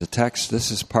The text,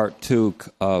 this is part 2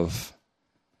 of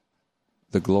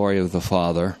the glory of the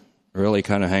Father. It really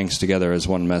kind of hangs together as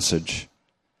one message.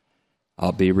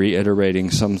 I'll be reiterating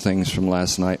some things from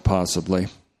last night, possibly.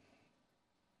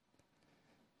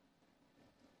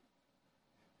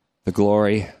 The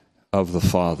glory of the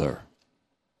Father.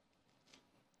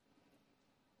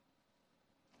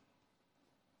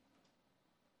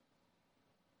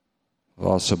 We'll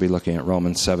also be looking at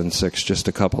Romans 7:6, just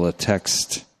a couple of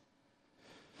text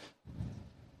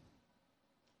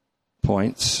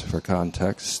points for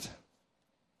context.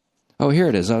 Oh, here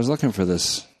it is. I was looking for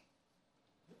this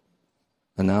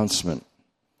announcement.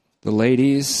 The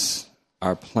ladies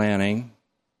are planning.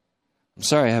 I'm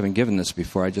sorry I haven't given this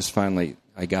before. I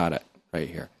got it right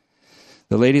here.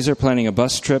 The ladies are planning a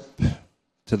bus trip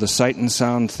to the Sight and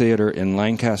Sound Theater in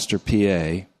Lancaster,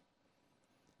 PA,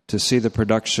 to see the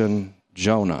production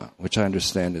Jonah, which I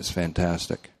understand is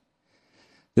fantastic.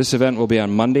 This event will be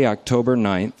on Monday, October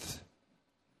 9th,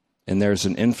 and there's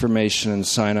an information and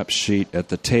sign-up sheet at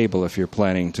the table if you're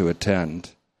planning to attend.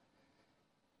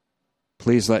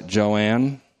 Please let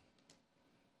Joanne,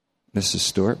 Mrs.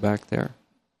 Stewart back there,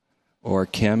 or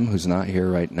Kim, who's not here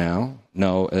right now,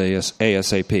 know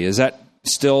ASAP. Is that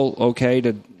still okay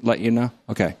to let you know?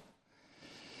 Okay.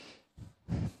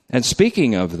 And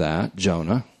speaking of that,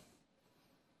 Jonah,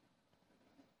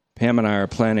 Pam and I are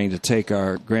planning to take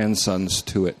our grandsons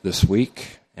to it this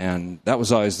week, and that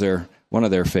was always one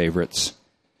of their favorites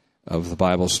of the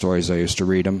Bible stories. I used to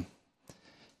read them.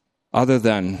 Other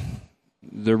than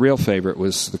the real favorite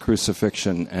was the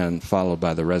crucifixion and followed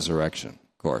by the resurrection,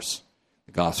 of course,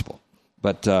 the gospel.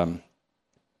 But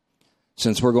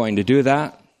since we're going to do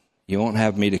that, you won't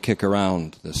have me to kick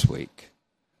around this week.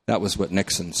 That was what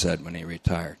Nixon said when he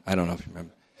retired. I don't know if you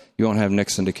remember. You won't have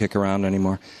Nixon to kick around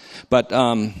anymore. But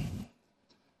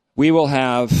we will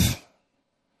have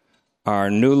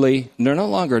our they're no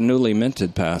longer newly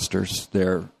minted pastors.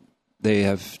 They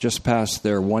have just passed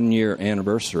their 1-year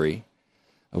anniversary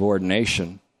of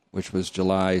ordination, which was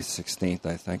July 16th,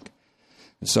 I think.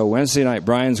 And so Wednesday night,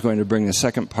 Brian's going to bring the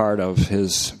second part of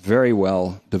his very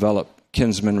well-developed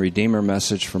Kinsman Redeemer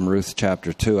message from Ruth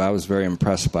chapter 2. I was very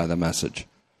impressed by the message.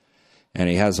 And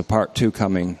he has a part 2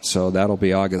 coming, so that'll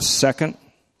be August 2nd.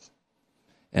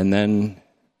 And then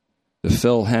the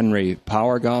Phil Henry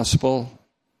Power Gospel,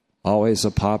 always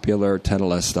a popular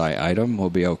Tetelestai item, will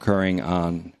be occurring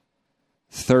on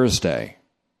Thursday,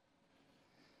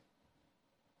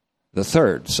 the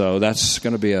 3rd. So that's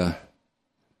going to be a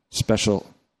special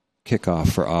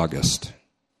kickoff for August.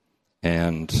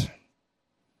 And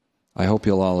I hope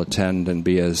you'll all attend and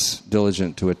be as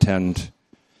diligent to attend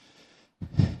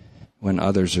when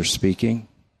others are speaking.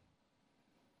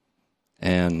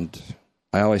 And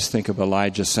I always think of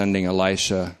Elijah sending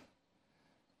Elisha,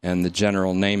 and the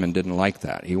general Naaman didn't like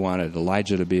that. He wanted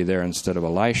Elijah to be there instead of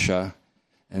Elisha.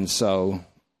 And so,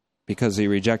 because he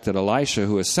rejected Elisha,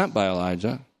 who was sent by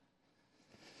Elijah,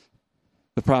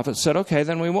 the prophet said, okay,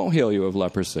 then we won't heal you of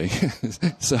leprosy.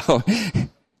 So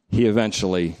he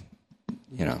eventually,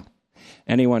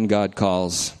 anyone God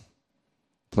calls,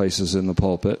 places in the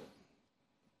pulpit,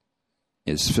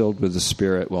 is filled with the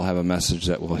Spirit, will have a message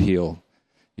that will heal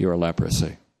your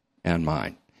leprosy and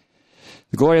mine.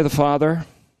 The glory of the Father,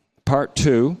 part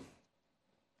 2.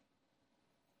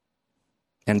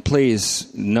 And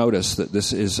please notice that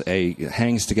this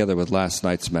hangs together with last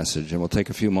night's message, and we'll take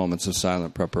a few moments of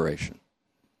silent preparation.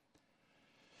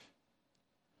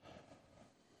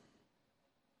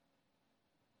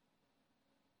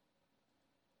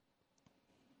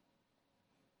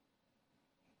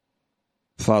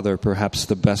 Father, perhaps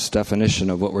the best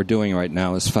definition of what we're doing right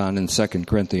now is found in 2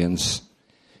 Corinthians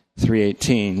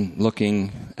 3:18,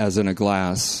 looking as in a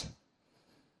glass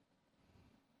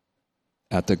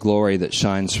at the glory that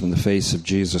shines from the face of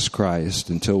Jesus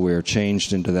Christ until we are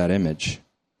changed into that image.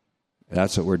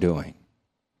 That's what we're doing.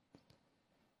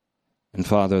 And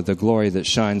Father, the glory that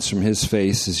shines from his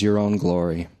face is your own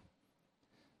glory.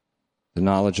 The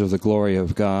knowledge of the glory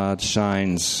of God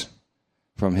shines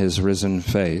from his risen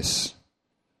face.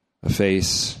 A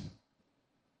face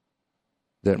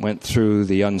that went through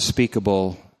the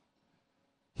unspeakable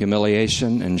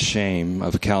humiliation and shame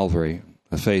of Calvary.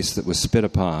 A face that was spit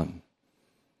upon.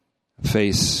 A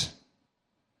face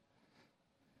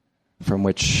from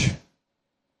which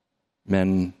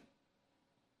men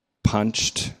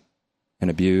punched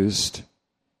and abused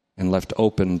and left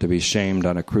open to be shamed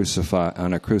on a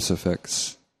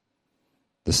crucifix.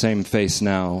 The same face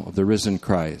now of the risen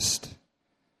Christ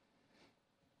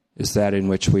is that in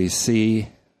which we see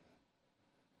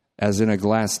as in a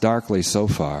glass darkly so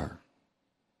far,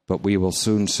 but we will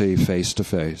soon see face to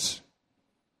face.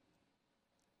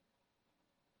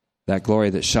 that glory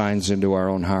that shines into our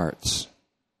own hearts,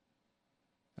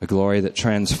 a glory that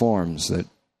transforms, that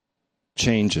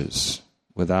changes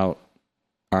without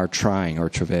our trying or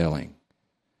travailing.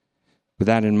 With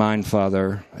that in mind,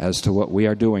 Father, as to what we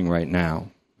are doing right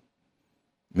now,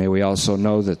 may we also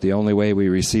know that the only way we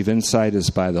receive insight is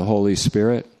by the Holy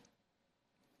Spirit,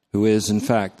 who is, in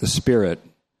fact, the Spirit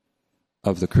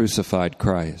of the crucified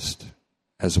Christ,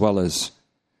 as well as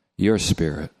your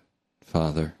Spirit,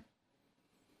 Father.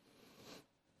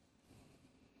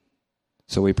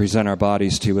 So we present our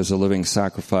bodies to you as a living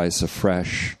sacrifice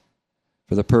afresh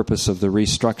for the purpose of the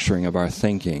restructuring of our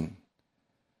thinking,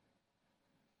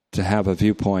 to have a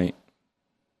viewpoint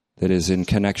that is in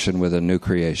connection with a new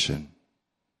creation,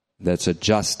 that's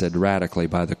adjusted radically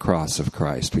by the cross of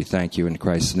Christ. We thank you in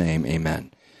Christ's name.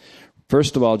 Amen.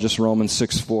 First of all, just Romans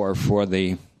 6:4 for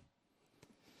the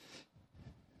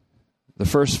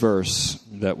first verse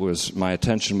that was my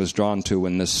attention was drawn to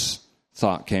when this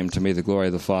thought came to me, the glory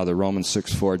of the Father. Romans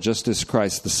 6:4, just as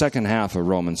Christ, the second half of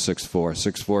Romans 6:4,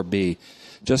 6:4b,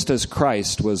 just as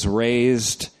Christ was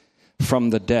raised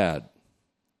from the dead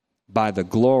by the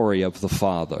glory of the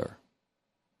Father,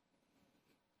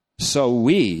 so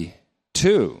we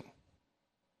too,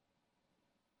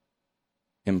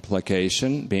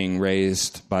 implication, being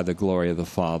raised by the glory of the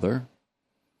Father,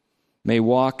 may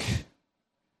walk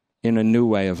in a new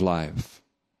way of life.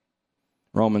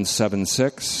 Romans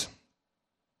 7:6,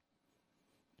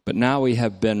 but now we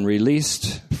have been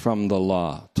released from the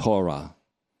law, Torah,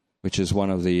 which is one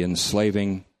of the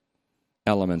enslaving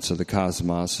elements of the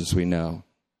cosmos, as we know,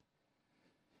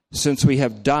 since we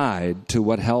have died to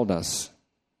what held us,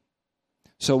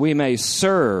 so we may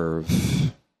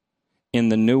serve in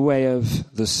the new way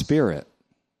of the Spirit.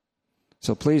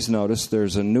 So please notice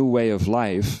there's a new way of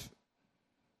life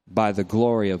by the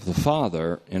glory of the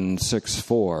Father in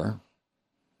 6:4,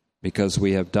 because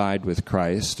we have died with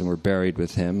Christ and were buried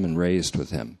with him and raised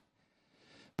with him.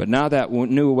 But now that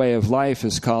new way of life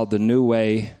is called the new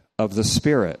way of the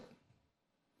Spirit,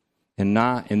 and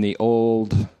not in the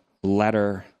old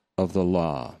letter of the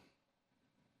law.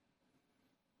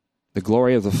 The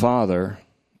glory of the Father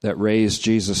that raised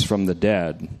Jesus from the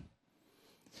dead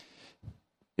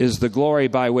is the glory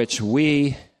by which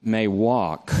we may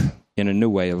walk in a new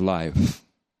way of life.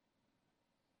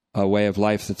 A way of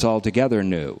life that's altogether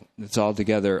new, that's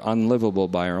altogether unlivable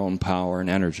by our own power and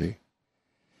energy.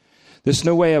 This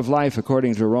new way of life,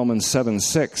 according to Romans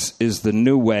 7:6, is the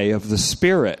new way of the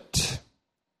Spirit,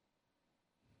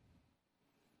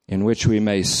 in which we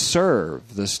may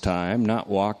serve this time, not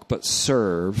walk, but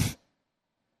serve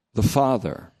the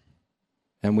Father.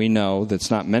 And we know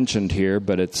that's not mentioned here,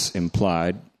 but it's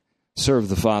implied, serve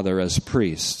the Father as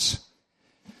priests,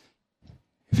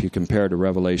 if you compare to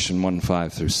Revelation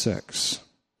 1:5 through 6.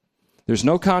 There's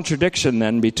no contradiction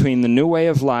then between the new way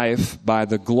of life by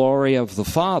the glory of the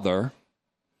Father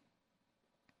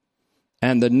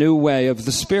and the new way of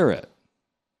the Spirit.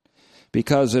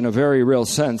 Because in a very real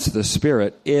sense, the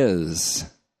Spirit is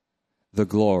the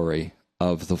glory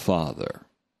of the Father.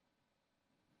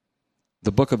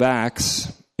 The book of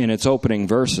Acts, in its opening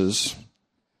verses,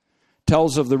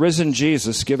 tells of the risen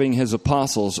Jesus giving his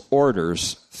apostles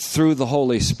orders through the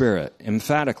Holy Spirit,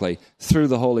 emphatically through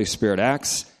the Holy Spirit.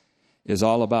 Acts is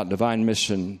all about divine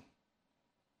mission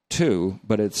 2,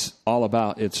 but it's all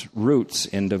about its roots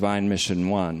in divine mission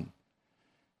 1.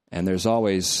 And there's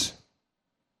always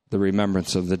the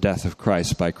remembrance of the death of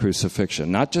Christ by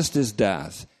crucifixion. Not just his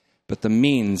death, but the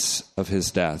means of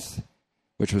his death,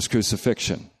 which was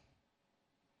crucifixion.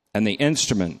 And the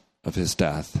instrument of his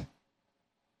death,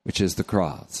 which is the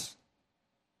cross.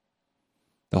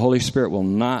 The Holy Spirit will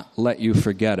not let you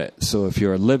forget it. So if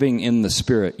you're living in the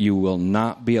Spirit, you will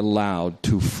not be allowed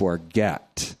to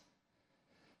forget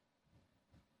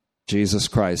Jesus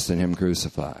Christ and him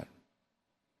crucified.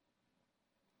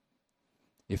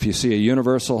 If you see a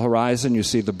universal horizon, you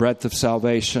see the breadth of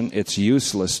salvation, it's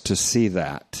useless to see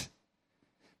that.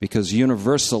 Because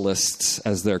universalists,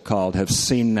 as they're called, have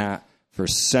seen that for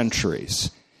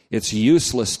centuries. It's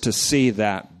useless to see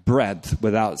that breadth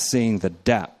without seeing the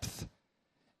depth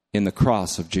in the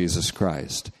cross of Jesus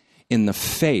Christ, in the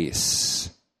face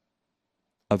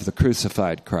of the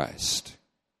crucified Christ.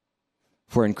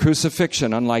 For in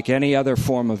crucifixion, unlike any other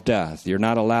form of death, you're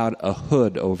not allowed a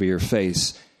hood over your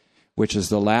face, which is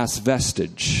the last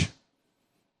vestige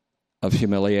of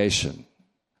humiliation.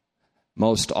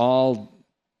 Most all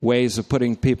ways of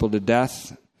putting people to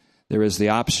death, there is the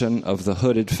option of the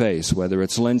hooded face, whether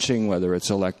it's lynching, whether it's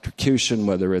electrocution,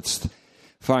 whether it's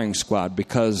firing squad,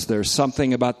 because there's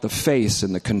something about the face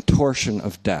and the contortion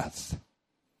of death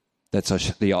that's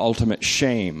the ultimate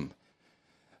shame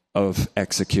of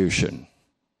execution.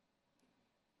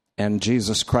 And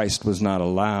Jesus Christ was not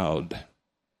allowed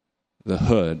the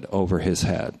hood over his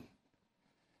head.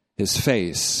 His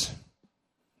face,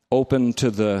 open to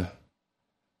the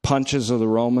punches of the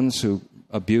Romans who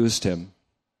abused him,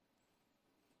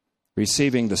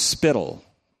 receiving the spittle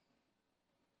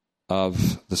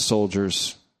of the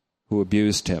soldiers who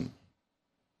abused him,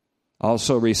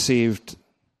 also received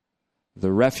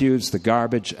the refuse, the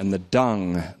garbage, and the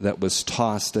dung that was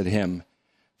tossed at him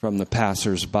from the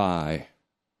passers-by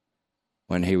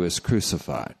when he was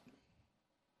crucified.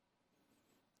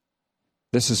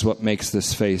 This is what makes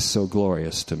this face so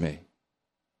glorious to me.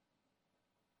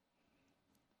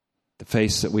 The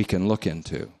face that we can look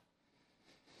into.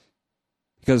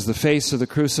 Because the face of the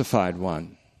crucified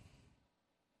one,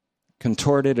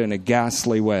 contorted in a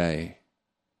ghastly way,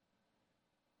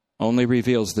 only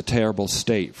reveals the terrible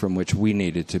state from which we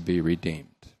needed to be redeemed.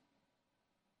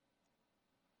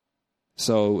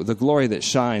 So the glory that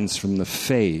shines from the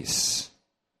face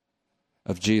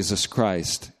of Jesus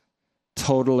Christ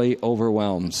totally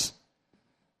overwhelms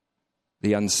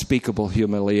the unspeakable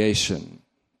humiliation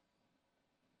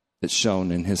that's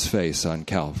shown in his face on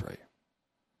Calvary.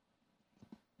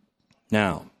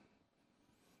 Now,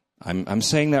 I'm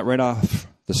saying that right off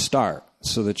the start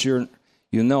so that you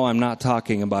know I'm not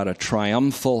talking about a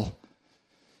triumphal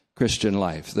Christian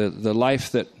life. The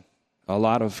life that a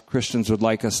lot of Christians would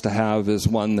like us to have is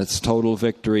one that's total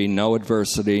victory, no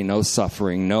adversity, no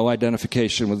suffering, no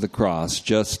identification with the cross,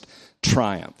 just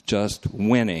triumph, just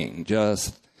winning,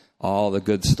 just all the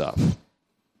good stuff.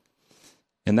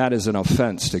 And that is an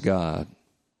offense to God.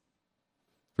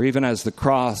 For even as the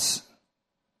cross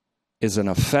is an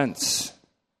offense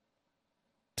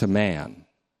to man,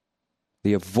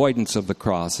 the avoidance of the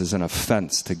cross is an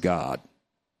offense to God.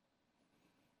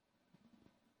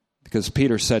 Because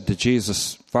Peter said to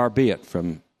Jesus, far be it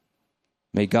from,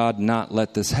 may God not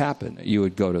let this happen, that you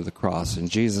would go to the cross. And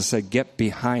Jesus said, get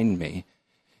behind me.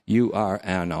 You are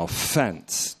an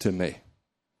offense to me.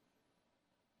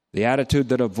 The attitude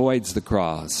that avoids the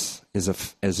cross is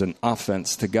an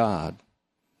offense to God,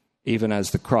 even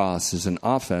as the cross is an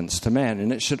offense to man.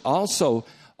 And it should also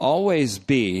always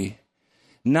be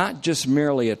not just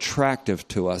merely attractive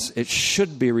to us, it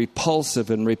should be repulsive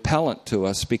and repellent to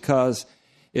us, because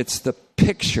it's the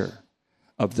picture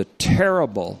of the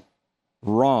terrible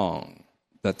wrong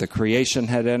that the creation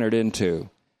had entered into,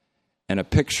 and a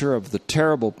picture of the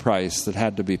terrible price that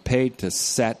had to be paid to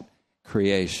set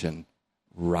creation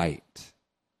right.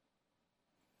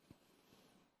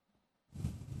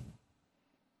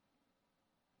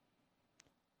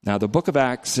 Now, the book of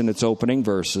Acts, in its opening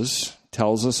verses,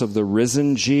 tells us of the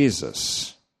risen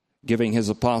Jesus giving his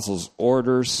apostles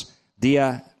orders,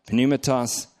 dia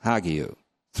pneumatos hagiou,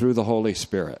 through the Holy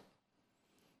Spirit,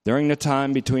 during the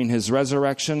time between his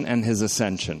resurrection and his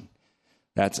ascension.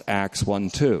 That's Acts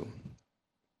 1:2.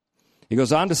 He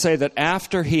goes on to say that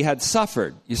after he had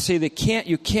suffered, you see,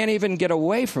 you can't even get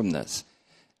away from this.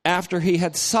 After he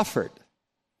had suffered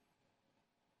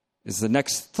is the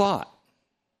next thought.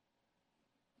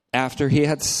 After he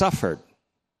had suffered,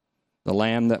 the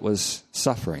lamb that was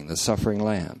suffering, the suffering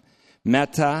lamb.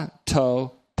 Meta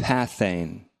to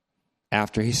pathein.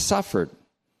 After he suffered,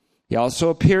 he also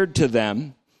appeared to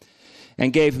them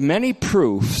and gave many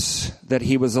proofs that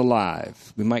he was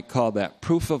alive. We might call that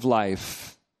proof of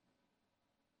life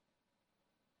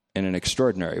in an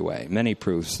extraordinary way. Many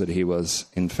proofs that he was,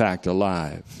 in fact,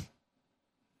 alive.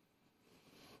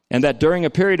 And that during a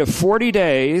period of 40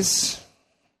 days,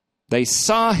 they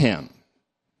saw him,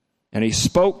 and he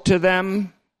spoke to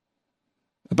them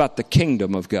about the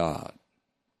kingdom of God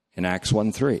in Acts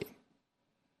 1:3.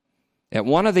 At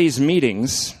one of these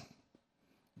meetings,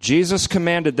 Jesus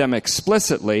commanded them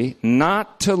explicitly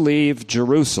not to leave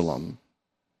Jerusalem,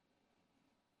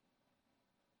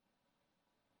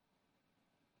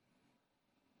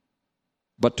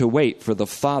 but to wait for the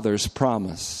Father's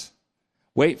promise.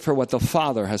 Wait for what the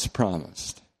Father has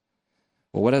promised.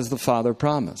 Well, what has the Father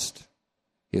promised?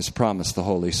 He has promised the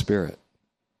Holy Spirit.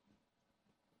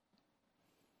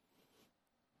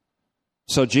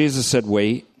 So Jesus said,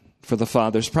 wait for the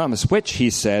Father's promise, which, he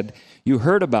said, you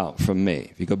heard about from me.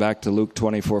 If you go back to Luke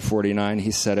 24:49,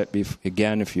 he said it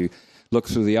again. If you look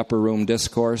through the upper room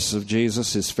discourse of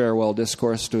Jesus, his farewell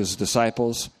discourse to his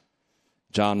disciples,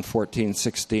 John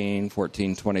 14:16,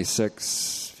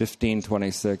 14:26,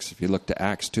 15:26. If you look to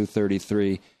Acts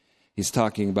 2:33, he's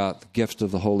talking about the gift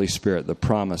of the Holy Spirit, the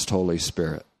promised Holy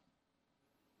Spirit.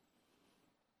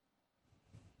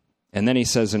 And then he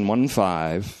says in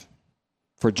 1:5,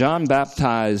 for John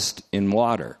baptized in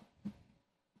water,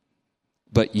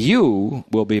 But you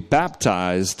will be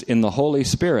baptized in the Holy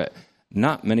Spirit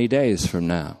not many days from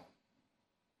now.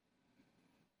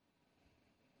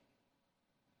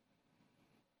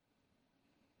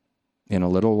 In a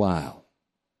little while,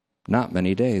 not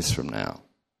many days from now.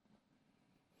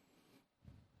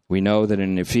 We know that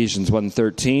in Ephesians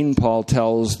 1:13, Paul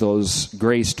tells those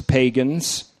graced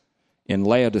pagans in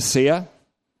Laodicea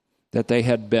that they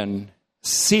had been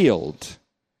sealed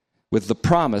with the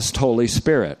promised Holy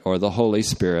Spirit, or the Holy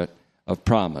Spirit of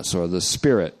promise, or the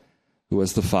Spirit who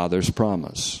was the Father's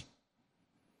promise.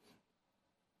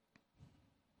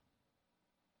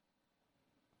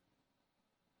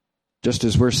 Just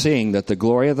as we're seeing that the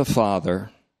glory of the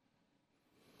Father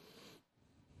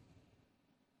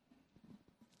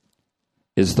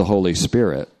is the Holy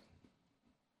Spirit,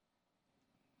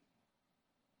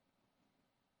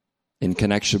 in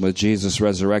connection with Jesus'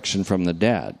 resurrection from the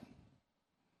dead,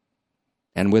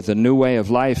 and with the new way of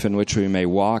life in which we may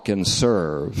walk and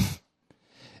serve,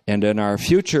 and in our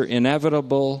future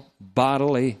inevitable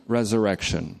bodily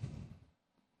resurrection.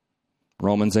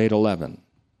 Romans 8:11.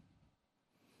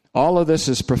 All of this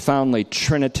is profoundly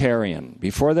Trinitarian.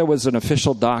 Before there was an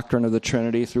official doctrine of the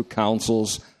Trinity through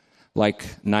councils like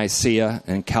Nicaea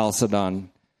and Chalcedon,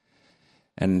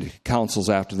 and councils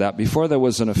after that, before there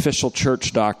was an official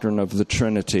church doctrine of the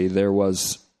Trinity, there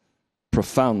was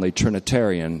profoundly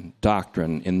Trinitarian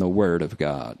doctrine in the Word of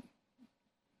God.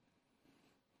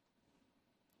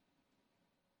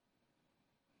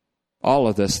 All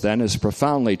of this, then, is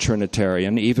profoundly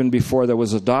Trinitarian even before there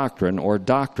was a doctrine or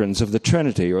doctrines of the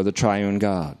Trinity or the Triune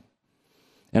God.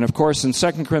 And of course, in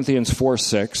 2 Corinthians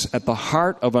 4:6, at the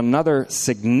heart of another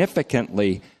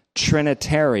significantly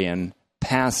Trinitarian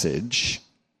passage,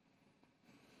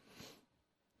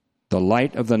 the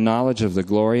light of the knowledge of the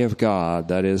glory of God,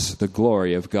 that is, the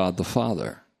glory of God the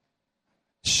Father,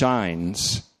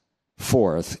 shines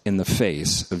forth in the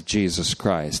face of Jesus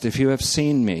Christ. If you have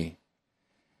seen me,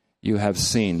 you have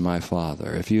seen my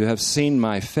Father. If you have seen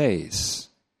my face,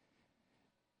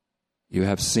 you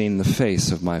have seen the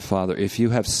face of my Father. If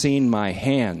you have seen my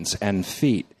hands and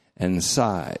feet and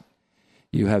side,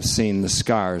 you have seen the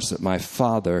scars that my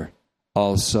Father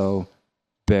also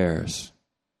bears.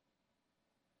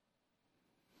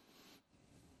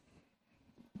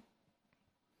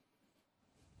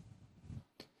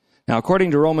 Now,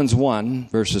 according to Romans 1,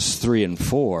 verses 3 and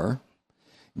 4,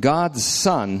 God's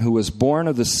Son, who was born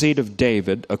of the seed of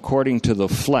David according to the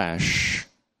flesh,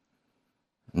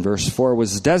 in verse 4,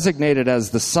 was designated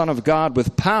as the Son of God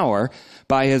with power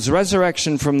by his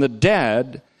resurrection from the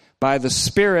dead by the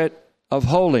Spirit of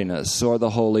holiness, or the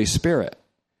Holy Spirit.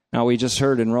 Now, we just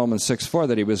heard in Romans 6:4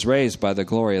 that he was raised by the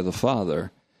glory of the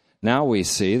Father. Now we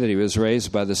see that he was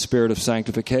raised by the Spirit of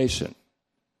sanctification.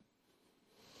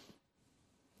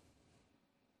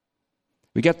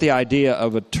 We get the idea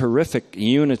of a terrific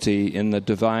unity in the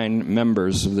divine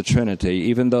members of the Trinity.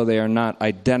 Even though they are not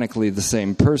identically the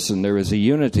same person, there is a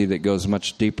unity that goes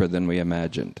much deeper than we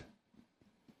imagined.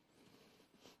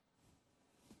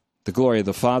 The glory of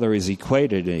the Father is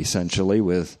equated essentially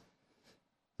with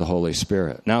the Holy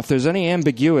Spirit. Now, if there's any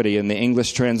ambiguity in the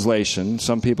English translation,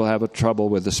 some people have a trouble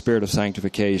with the Spirit of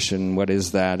sanctification. What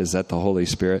is that? Is that the Holy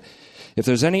Spirit? If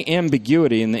there's any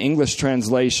ambiguity in the English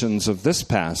translations of this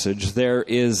passage, there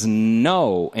is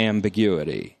no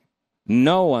ambiguity,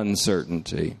 no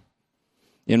uncertainty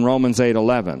in Romans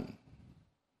 8:11.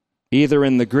 Either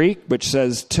in the Greek, which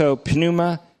says to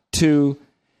pneuma tu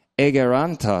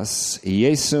egerantas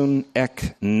Iesun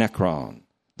ek nekron,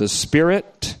 the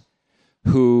Spirit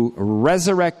who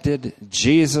resurrected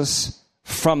Jesus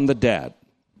from the dead.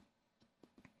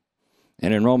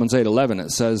 And in Romans 8:11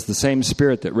 it says, the same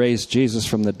Spirit that raised Jesus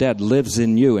from the dead lives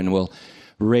in you and will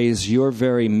raise your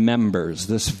very members,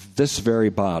 this very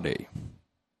body.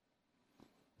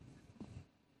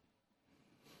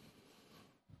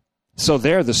 So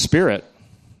there, the Spirit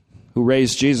who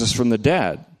raised Jesus from the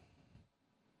dead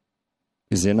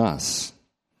is in us.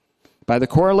 By the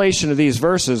correlation of these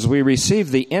verses, we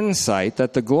receive the insight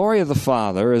that the glory of the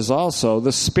Father is also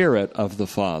the Spirit of the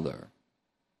Father.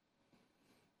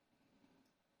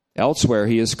 Elsewhere,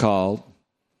 he is called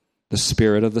the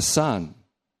Spirit of the Son.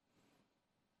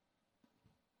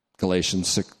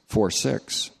 Galatians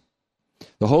 4:6.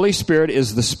 The Holy Spirit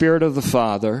is the Spirit of the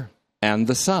Father and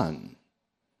the Son.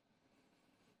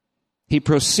 He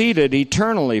proceeded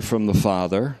eternally from the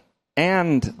Father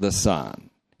and the Son.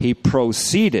 He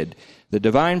proceeded. The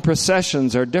divine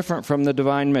processions are different from the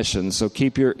divine missions, so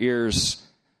keep your ears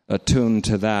attuned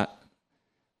to that.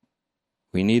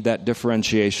 We need that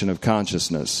differentiation of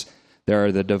consciousness. There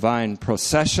are the divine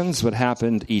processions that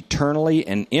happened eternally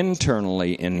and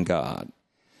internally in God.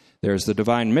 There's the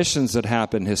divine missions that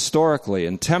happen historically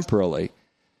and temporally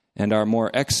and are more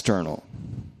external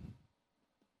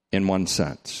in one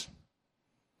sense.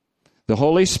 The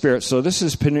Holy Spirit, so this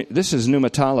is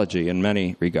pneumatology in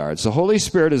many regards. The Holy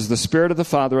Spirit is the Spirit of the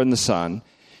Father and the Son.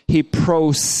 He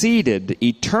proceeded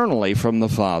eternally from the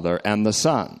Father and the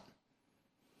Son.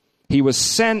 He was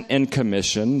sent and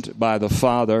commissioned by the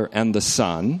Father and the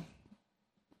Son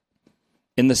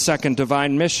in the second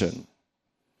divine mission.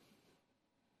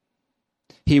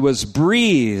 He was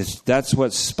breathed. That's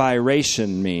what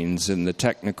spiration means in the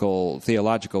technical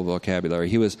theological vocabulary.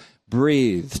 He was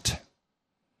breathed.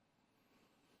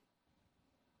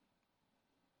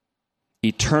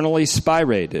 Eternally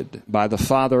spirated by the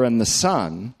Father and the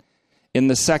Son in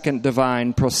the second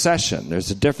divine procession. There's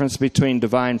a difference between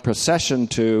divine procession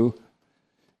 2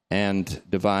 and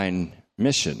divine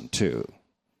mission 2.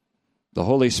 The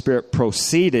Holy Spirit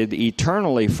proceeded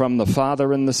eternally from the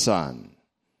Father and the Son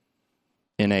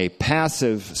in a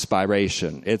passive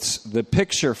spiration. It's the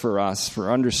picture for us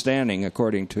for understanding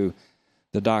according to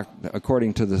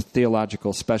the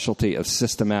theological specialty of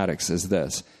systematics is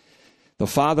this. The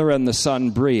Father and the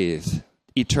Son breathe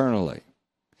eternally.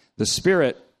 The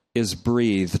Spirit is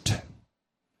breathed.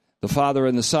 The Father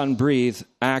and the Son breathe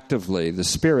actively. The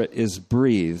Spirit is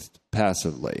breathed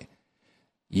passively.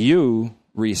 You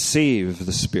receive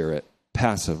the Spirit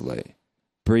passively,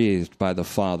 breathed by the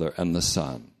Father and the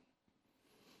Son.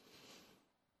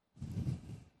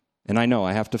 And I know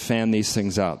I have to fan these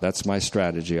things out. That's my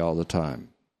strategy all the time.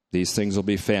 These things will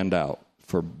be fanned out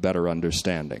for better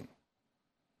understanding.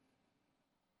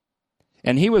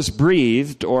 And he was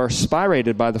breathed or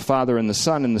spirated by the Father and the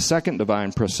Son in the second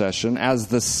divine procession, as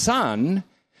the Son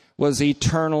was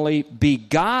eternally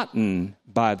begotten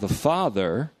by the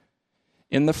Father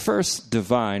in the first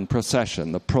divine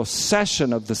procession, the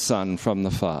procession of the Son from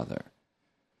the Father.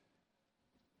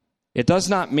 It does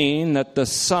not mean that the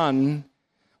Son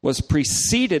was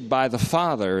preceded by the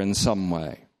Father in some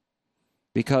way,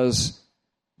 because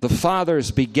the Father's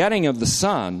begetting of the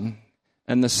Son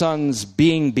and the Son's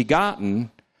being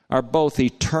begotten are both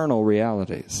eternal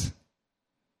realities.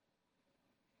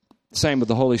 Same with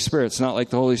the Holy Spirit. It's not like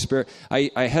the Holy Spirit.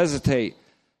 I hesitate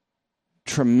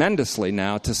tremendously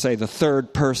now to say the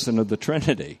third person of the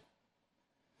Trinity.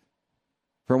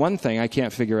 For one thing, I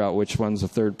can't figure out which one's the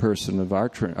third person of our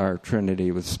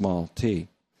Trinity with small t.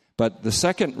 But the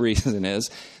second reason is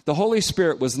the Holy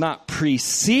Spirit was not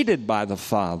preceded by the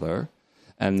Father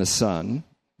and the Son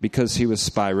because he was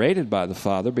spirated by the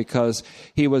Father, because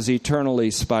he was eternally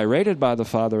spirated by the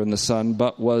Father and the Son,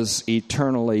 but was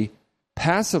eternally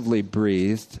passively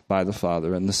breathed by the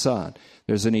Father and the Son.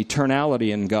 There's an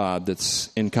eternality in God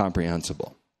that's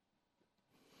incomprehensible.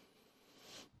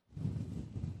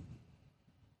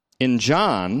 In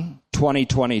John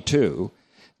 20:22,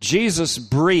 Jesus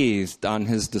breathed on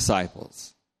his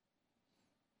disciples.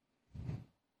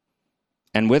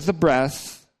 And with the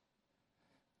breath,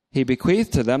 he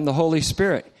bequeathed to them the Holy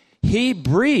Spirit. He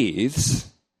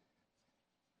breathes.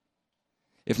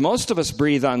 If most of us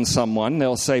breathe on someone,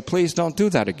 they'll say, please don't do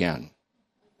that again.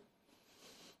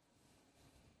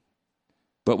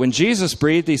 But when Jesus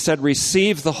breathed, he said,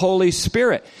 receive the Holy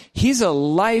Spirit. He's a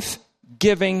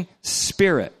life-giving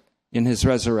Spirit in his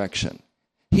resurrection.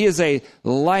 He is a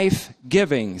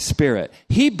life-giving Spirit.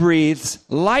 He breathes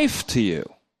life to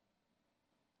you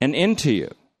and into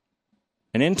you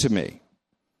and into me.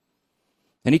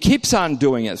 And he keeps on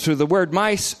doing it through the word.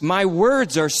 My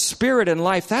words are spirit and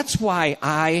life. That's why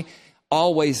I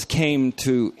always came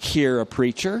to hear a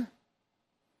preacher.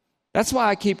 That's why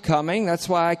I keep coming. That's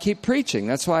why I keep preaching.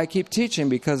 That's why I keep teaching,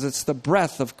 because it's the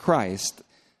breath of Christ.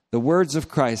 The words of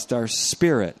Christ are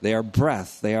spirit. They are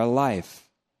breath. They are life.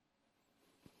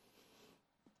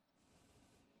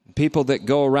 People that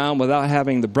go around without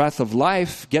having the breath of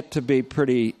life get to be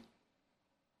pretty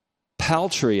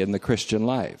paltry in the Christian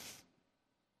life.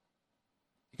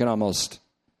 You can almost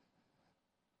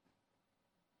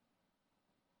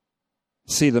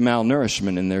see the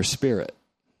malnourishment in their spirit,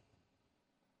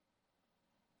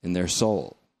 in their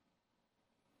soul.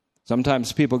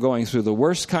 Sometimes people going through the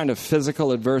worst kind of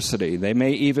physical adversity, they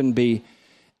may even be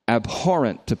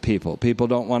abhorrent to people. People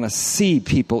don't want to see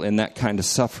people in that kind of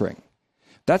suffering.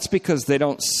 That's because they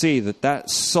don't see that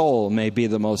soul may be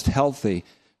the most healthy,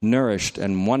 nourished,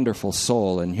 and wonderful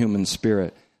soul and human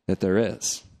spirit that there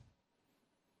is.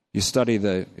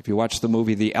 If you watch the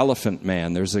movie The Elephant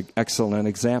Man, there's an excellent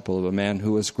example of a man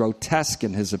who was grotesque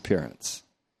in his appearance.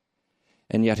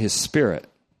 And yet his spirit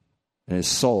and his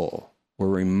soul were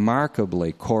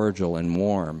remarkably cordial and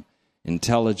warm,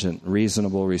 intelligent,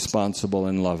 reasonable, responsible,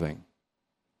 and loving.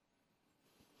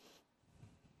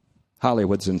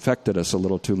 Hollywood's infected us a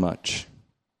little too much.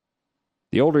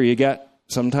 The older you get,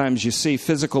 sometimes you see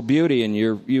physical beauty and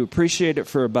you appreciate it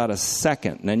for about a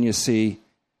second, and then you see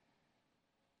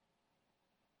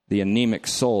the anemic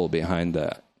soul behind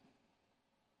that.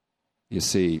 You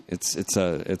see, it's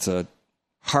a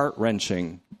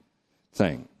heart-wrenching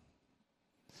thing.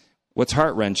 What's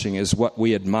heart-wrenching is what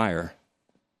we admire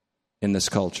in this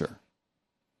culture.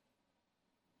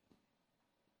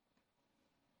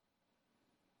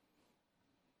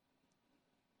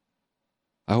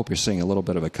 I hope you're seeing a little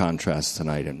bit of a contrast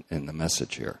tonight in the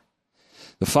message here.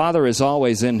 The Father is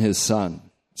always in his Son.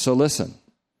 So listen.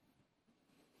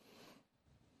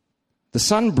 The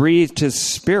Son breathed his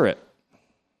Spirit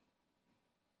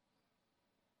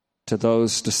to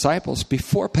those disciples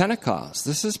before Pentecost.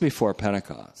 This is before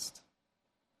Pentecost.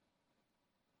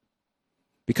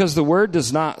 Because the Word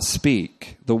does not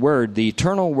speak. The Word, the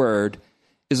eternal Word,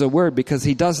 is a Word because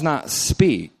he does not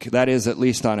speak. That is, at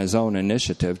least on his own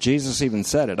initiative. Jesus even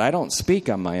said it. I don't speak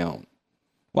on my own.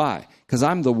 Why? Because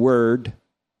I'm the Word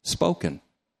spoken.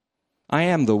 I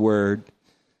am the Word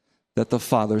that the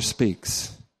Father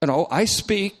speaks. I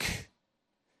speak,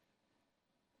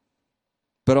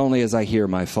 but only as I hear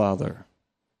my Father.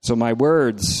 So my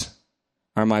words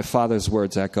are my Father's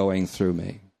words echoing through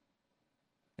me.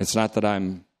 It's not that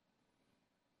I'm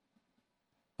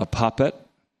a puppet.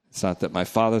 It's not that my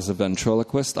Father's a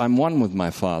ventriloquist. I'm one with my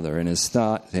Father in his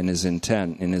thought, in his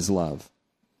intent, in his love.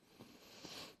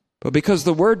 But because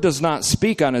the Word does not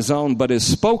speak on his own, but is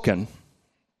spoken,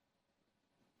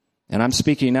 and I'm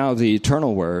speaking now of the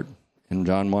eternal Word in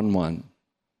John 1:1,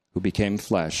 who became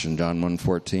flesh in John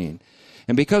 1:14.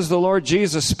 And because the Lord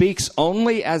Jesus speaks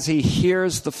only as he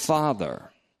hears the Father,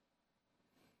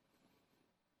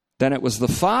 then it was the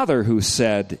Father who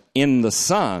said, in the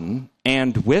Son,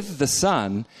 and with the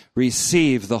Son,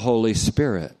 receive the Holy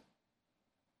Spirit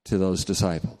to those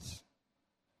disciples.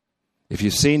 If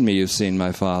you've seen me, you've seen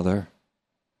my Father.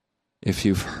 If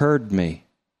you've heard me,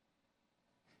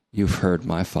 you've heard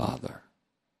my Father.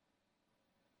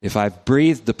 If I've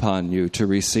breathed upon you to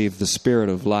receive the Spirit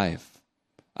of life,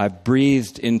 I've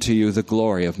breathed into you the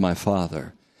glory of my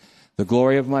Father. The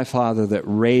glory of my Father that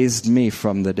raised me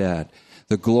from the dead.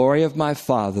 The glory of my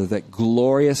Father that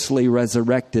gloriously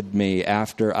resurrected me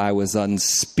after I was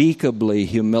unspeakably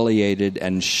humiliated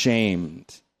and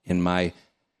shamed in my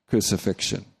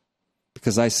crucifixion.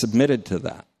 Because I submitted to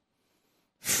that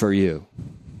for you.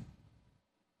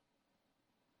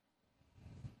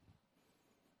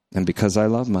 And because I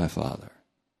love my Father.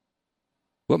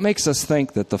 What makes us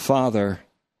think that the Father,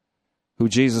 who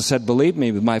Jesus said, believe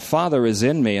me, my Father is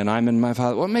in me and I'm in my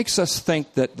Father. What makes us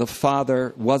think that the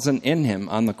Father wasn't in him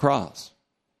on the cross?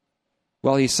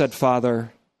 Well, he said,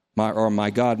 Father, my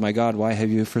God, why have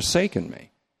you forsaken me?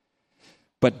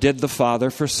 But did the Father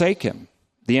forsake him?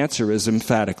 The answer is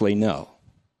emphatically no.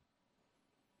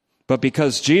 But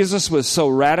because Jesus was so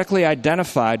radically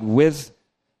identified with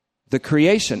the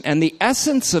creation and the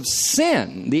essence of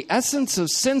sin, the essence of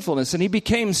sinfulness, and he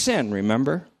became sin,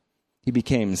 remember? He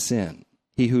became sin.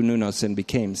 He who knew no sin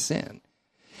became sin.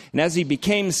 And as he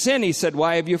became sin, he said,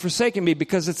 why have you forsaken me?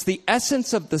 Because it's the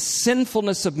essence of the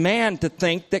sinfulness of man to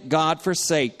think that God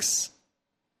forsakes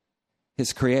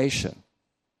his creation.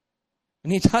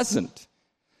 And he doesn't.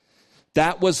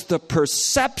 That was the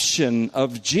perception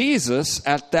of Jesus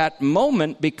at that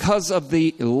moment because of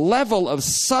the level of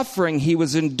suffering he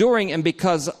was enduring and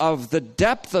because of the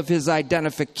depth of his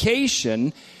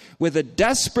identification with a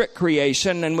desperate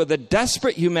creation and with a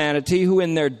desperate humanity who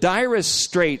in their direst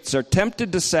straits are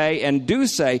tempted to say and do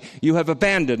say, you have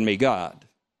abandoned me, God.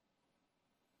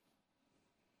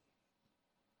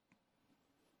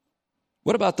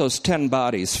 What about those 10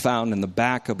 bodies found in the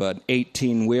back of an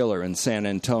 18-wheeler in San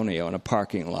Antonio in a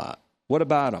parking lot? What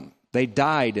about them? They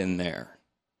died in there.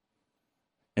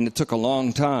 And it took a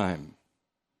long time.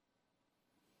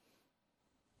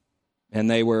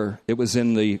 And it was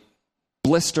in the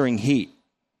blistering heat.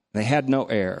 They had no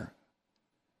air.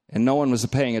 And no one was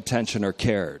paying attention or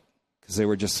cared because they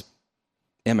were just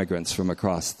immigrants from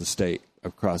across the state,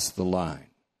 across the line.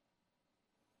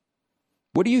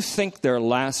 What do you think their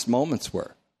last moments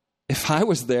were? If I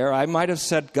was there, I might have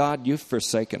said, God, you've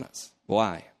forsaken us.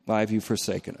 Why? Why have you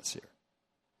forsaken us here?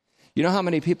 You know how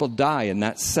many people die in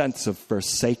that sense of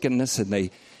forsakenness? And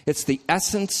it's the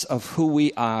essence of who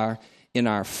we are in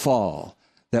our fall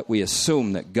that we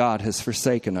assume that God has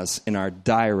forsaken us in our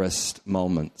direst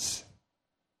moments.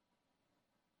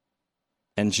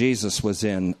 And Jesus was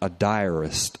in a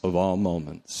direst of all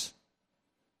moments.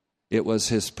 It was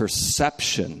his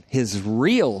perception, his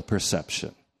real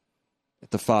perception,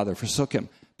 that the Father forsook him.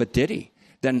 But did he?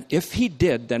 then if he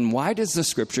did, then why does the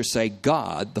Scripture say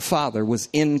God, the Father, was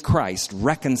in Christ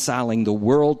reconciling the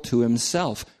world to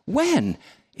himself? When?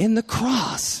 In the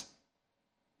cross.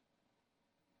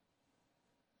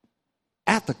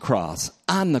 At the cross,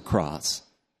 on the cross.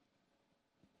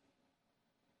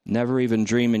 Never even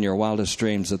dream in your wildest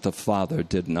dreams that the Father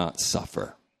did not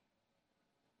suffer,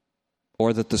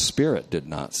 or that the Spirit did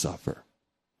not suffer.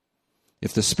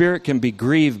 If the Spirit can be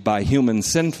grieved by human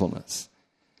sinfulness,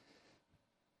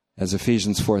 as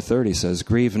Ephesians 4:30 says,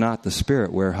 grieve not the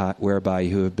Spirit whereby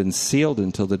you have been sealed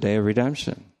until the day of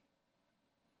redemption.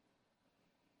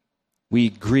 We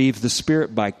grieve the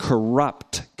Spirit by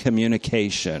corrupt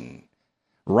communication,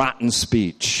 rotten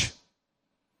speech.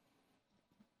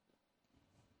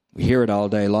 We hear it all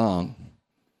day long.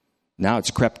 Now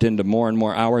it's crept into more and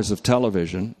more hours of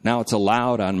television. Now it's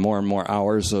allowed on more and more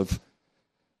hours of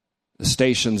the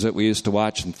stations that we used to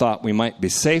watch and thought we might be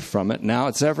safe from it. Now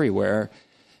it's everywhere.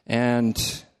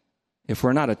 And if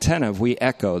we're not attentive, we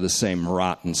echo the same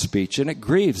rotten speech, and it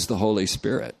grieves the Holy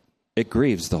Spirit. It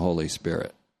grieves the Holy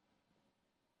Spirit.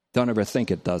 Don't ever think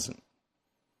it doesn't.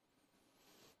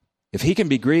 If he can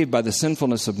be grieved by the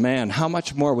sinfulness of man, how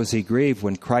much more was he grieved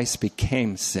when Christ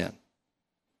became sin?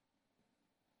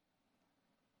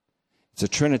 It's a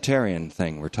Trinitarian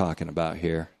thing we're talking about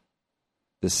here.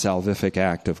 This salvific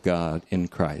act of God in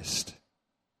Christ.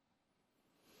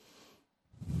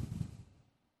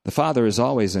 The Father is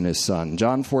always in his Son.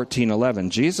 John 14:11,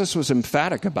 Jesus was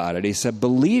emphatic about it. He said,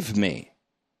 believe me.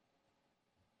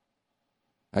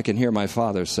 I can hear my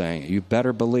Father saying, you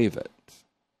better believe it.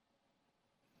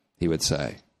 He would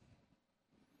say.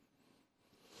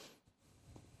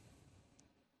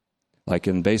 Like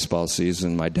in baseball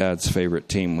season, my dad's favorite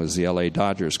team was the LA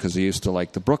Dodgers because he used to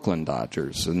like the Brooklyn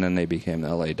Dodgers, and then they became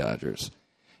the LA Dodgers.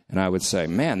 And I would say,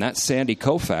 man, that Sandy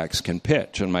Koufax can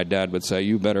pitch. And my dad would say,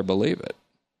 you better believe it.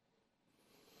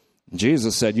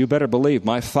 Jesus said, you better believe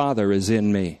my Father is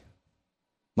in me.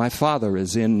 My Father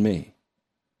is in me.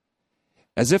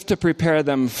 As if to prepare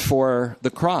them for the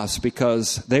cross,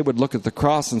 because they would look at the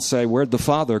cross and say, where'd the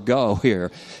Father go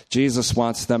here? Jesus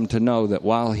wants them to know that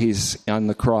while he's on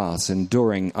the cross,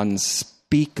 enduring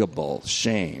unspeakable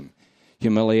shame,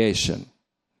 humiliation,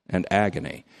 and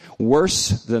agony, worse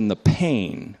than the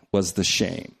pain was the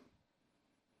shame,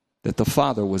 that the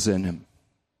Father was in him.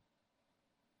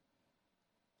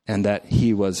 And that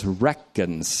he was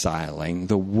reconciling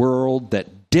the world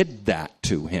that did that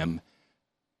to him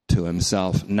to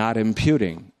himself, not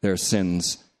imputing their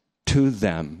sins to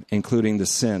them, including the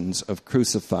sins of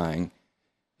crucifying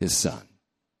his Son.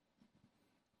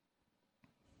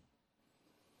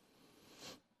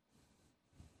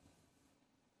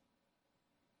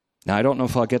 Now, I don't know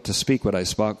if I'll get to speak what I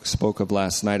spoke of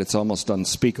last night. It's almost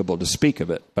unspeakable to speak of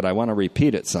it, but I want to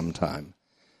repeat it sometime.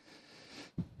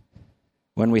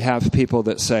 When we have people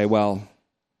that say, well,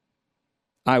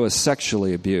 I was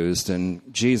sexually abused and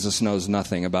Jesus knows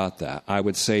nothing about that, I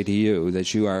would say to you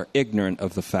that you are ignorant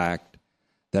of the fact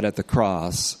that at the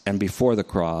cross and before the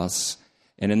cross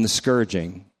and in the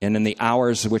scourging and in the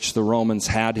hours which the Romans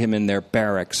had him in their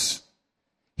barracks,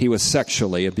 he was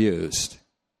sexually abused.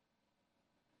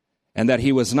 And that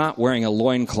he was not wearing a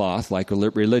loincloth like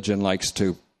religion likes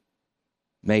to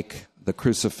make the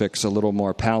crucifix a little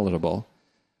more palatable.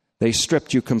 They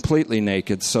stripped you completely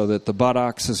naked so that the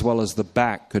buttocks as well as the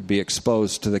back could be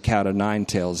exposed to the cat o' nine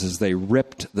tails as they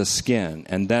ripped the skin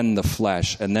and then the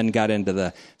flesh and then got into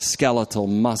the skeletal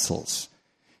muscles,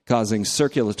 causing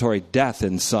circulatory death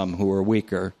in some who were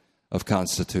weaker of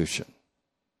constitution.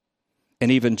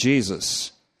 And even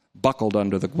Jesus buckled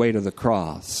under the weight of the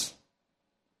cross,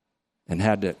 and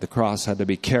the cross had to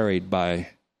be carried by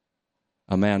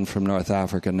a man from North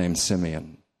Africa named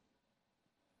Simeon.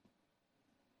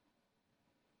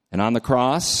 And on the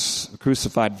cross, the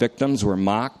crucified victims were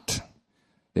mocked.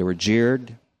 They were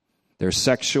jeered. Their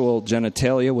sexual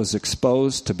genitalia was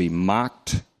exposed to be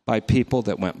mocked by people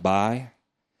that went by.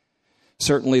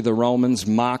 Certainly the Romans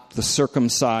mocked the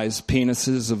circumcised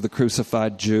penises of the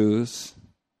crucified Jews.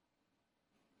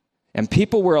 And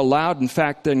people were allowed, in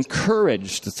fact,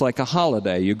 encouraged. It's like a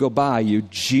holiday. You go by,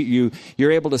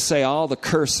 you're able to say all the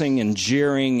cursing and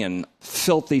jeering and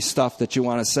filthy stuff that you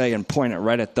want to say and point it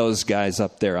right at those guys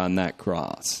up there on that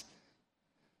cross.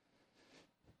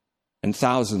 And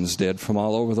thousands did from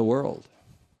all over the world.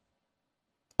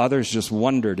 Others just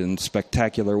wondered in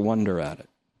spectacular wonder at it.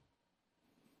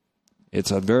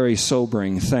 It's a very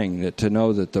sobering thing to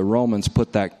know that the Romans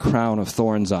put that crown of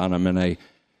thorns on him and a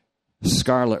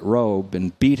scarlet robe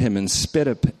and beat him and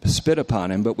spit upon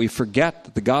him, but we forget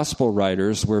that the gospel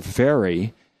writers were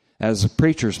very, as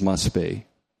preachers must be,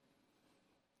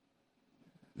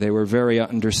 they were very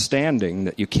understanding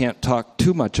that you can't talk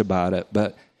too much about it,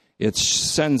 but it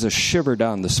sends a shiver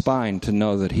down the spine to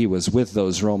know that he was with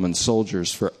those Roman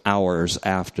soldiers for hours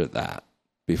after that,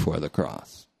 before the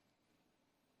cross.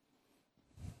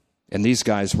 And these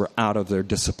guys were out of their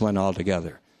discipline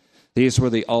altogether. These were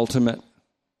the ultimate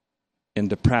in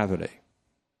depravity.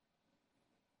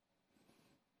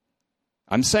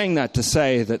 I'm saying that to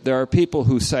say that there are people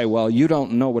who say, well, you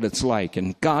don't know what it's like,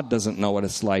 and God doesn't know what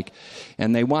it's like,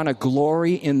 and they want to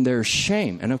glory in their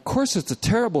shame. And of course it's a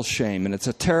terrible shame, and it's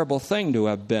a terrible thing to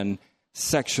have been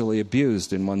sexually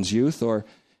abused in one's youth or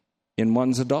in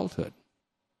one's adulthood.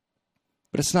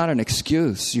 But it's not an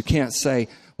excuse. You can't say,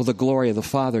 well, the glory of the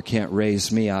Father can't raise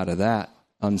me out of that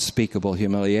unspeakable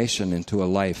humiliation into a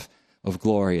life of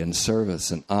glory and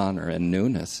service and honor and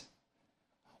newness.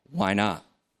 Why not?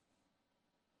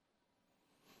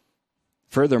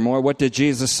 Furthermore, what did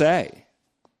Jesus say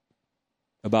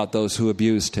about those who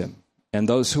abused him and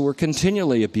those who were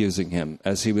continually abusing him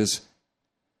as he was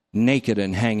naked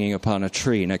and hanging upon a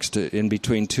tree in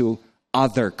between two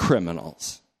other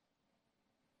criminals?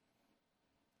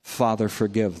 Father,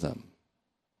 forgive them.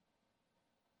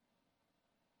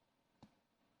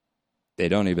 They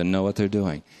don't even know what they're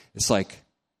doing. It's like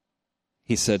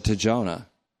he said to Jonah,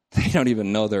 they don't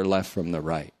even know their left from the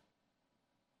right.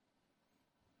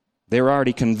 They were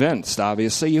already convinced,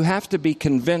 obviously. You have to be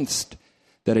convinced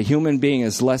that a human being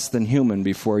is less than human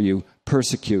before you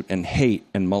persecute and hate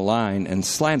and malign and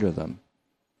slander them.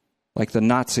 Like the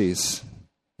Nazis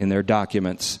in their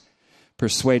documents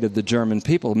persuaded the German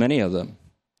people, many of them,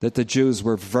 that the Jews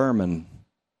were vermin,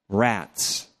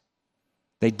 rats.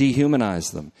 They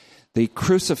dehumanized them. The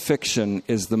crucifixion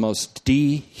is the most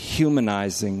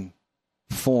dehumanizing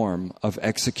form of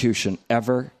execution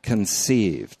ever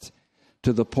conceived,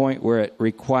 to the point where it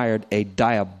required a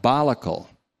diabolical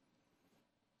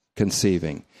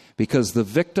conceiving, because the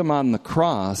victim on the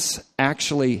cross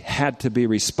actually had to be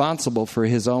responsible for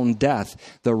his own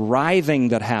death. The writhing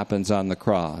that happens on the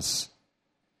cross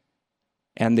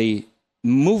and the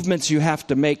movements you have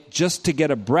to make just to get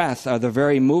a breath are the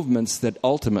very movements that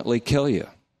ultimately kill you.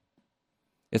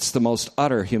 It's the most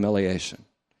utter humiliation.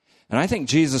 And I think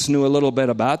Jesus knew a little bit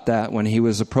about that when he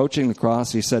was approaching the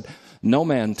cross. He said, no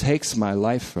man takes my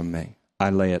life from me.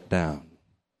 I lay it down.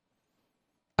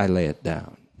 I lay it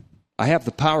down. I have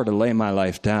the power to lay my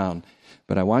life down,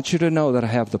 but I want you to know that I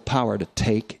have the power to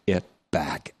take it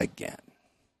back again.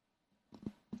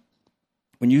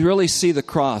 When you really see the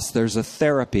cross, there's a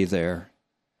therapy there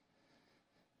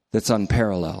that's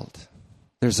unparalleled.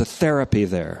 There's a therapy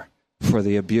there for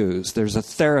the abused. There's a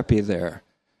therapy there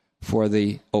for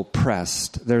the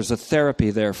oppressed. There's a therapy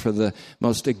there for the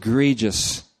most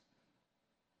egregious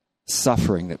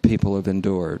suffering that people have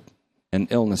endured and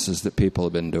illnesses that people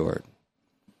have endured.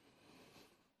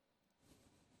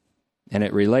 And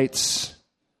it relates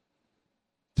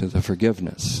to the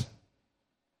forgiveness.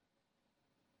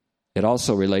 It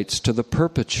also relates to the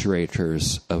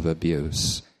perpetrators of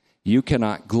abuse. You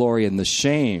cannot glory in the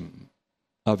shame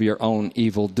of your own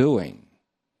evil doing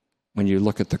when you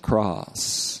look at the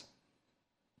cross.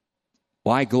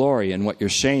 Why glory in what your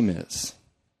shame is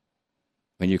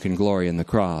when you can glory in the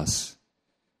cross,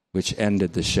 which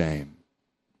ended the shame?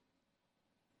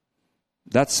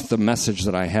 That's the message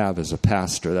that I have as a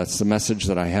pastor. That's the message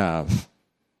that I have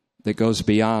that goes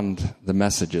beyond the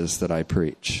messages that I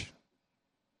preach.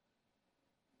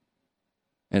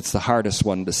 It's the hardest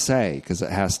one to say because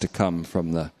it has to come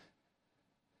from the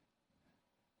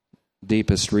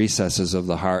deepest recesses of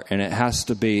the heart, and it has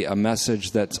to be a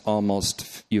message that's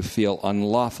almost, you feel,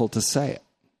 unlawful to say it.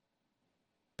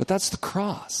 But that's the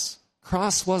cross.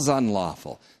 Cross was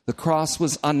unlawful. The cross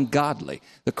was ungodly.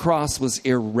 The cross was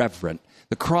irreverent.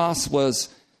 The cross was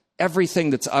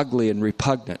everything that's ugly and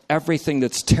repugnant, everything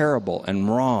that's terrible and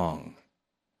wrong,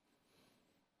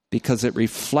 because it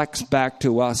reflects back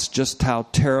to us just how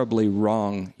terribly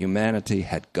wrong humanity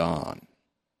had gone,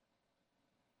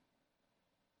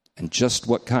 and just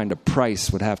what kind of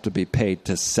price would have to be paid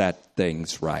to set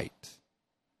things right.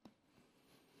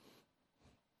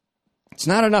 It's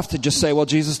not enough to just say, well,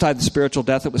 Jesus died the spiritual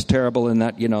death, it was terrible, and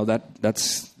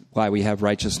that's why we have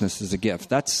righteousness as a gift.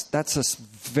 That's a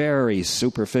very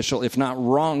superficial, if not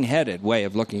wrong-headed, way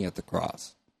of looking at the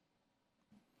cross.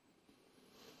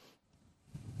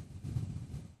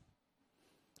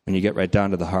 When you get right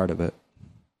down to the heart of it,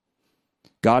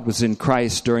 God was in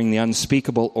Christ during the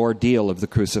unspeakable ordeal of the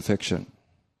crucifixion.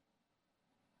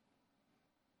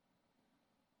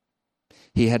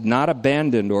 He had not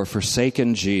abandoned or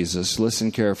forsaken Jesus,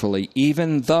 listen carefully,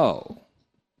 even though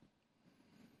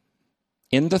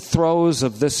in the throes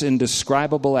of this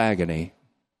indescribable agony,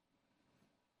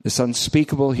 This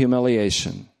unspeakable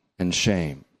humiliation and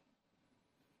shame.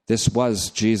 This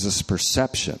was Jesus'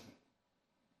 perception.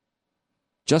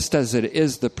 Just as it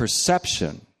is the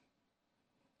perception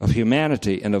of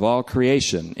humanity and of all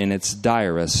creation in its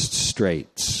direst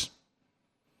straits.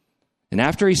 And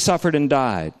after he suffered and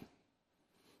died,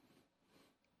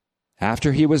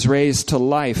 after he was raised to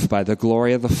life by the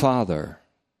glory of the Father,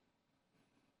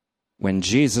 when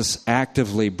Jesus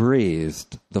actively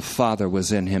breathed, the Father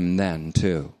was in him then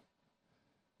too.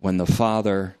 When the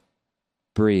Father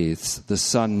breathes, the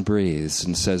Son breathes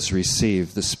and says,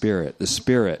 receive the Spirit. The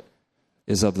Spirit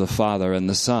is of the Father and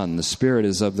the Son. The Spirit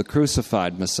is of the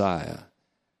crucified Messiah.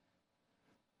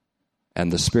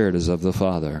 And the Spirit is of the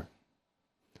Father.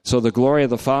 So the glory of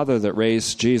the Father that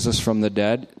raised Jesus from the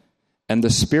dead and the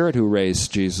Spirit who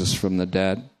raised Jesus from the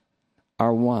dead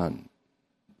are one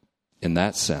in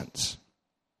that sense.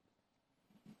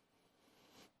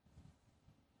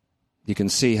 You can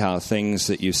see how things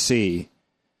that you see,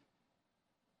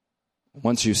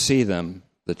 once you see them,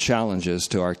 the challenge is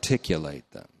to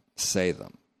articulate them, say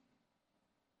them.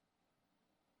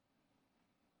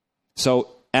 So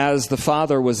as the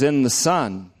Father was in the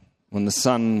Son, when the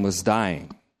Son was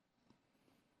dying,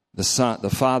 the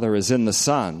Father is in the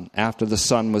Son after the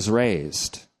Son was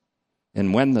raised,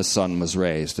 and when the Son was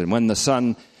raised, and when the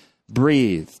Son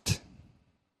breathed,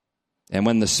 and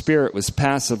when the Spirit was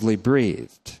passively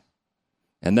breathed,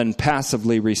 and then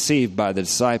passively received by the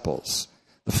disciples,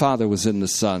 the Father was in the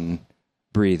Son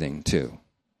breathing too.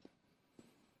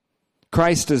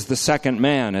 Christ is the second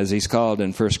man, as he's called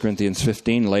in 1 Corinthians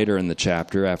 15, later in the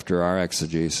chapter after our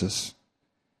exegesis.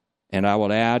 And I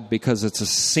will add, because it's a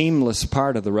seamless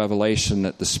part of the revelation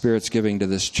that the Spirit's giving to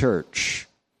this church,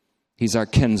 he's our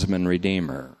kinsman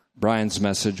redeemer. Brian's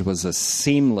message was a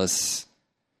seamless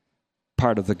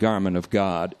part of the garment of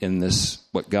God in this,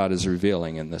 what God is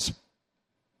revealing in this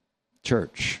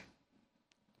church.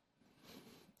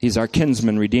 He's our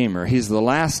kinsman redeemer. He's the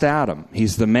last Adam.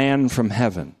 He's the man from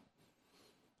heaven,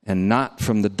 and not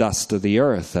from the dust of the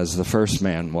earth as the first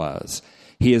man was.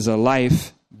 He is a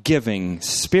life-giving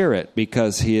spirit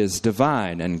because he is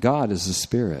divine, and God is a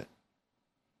spirit,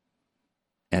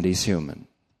 and he's human.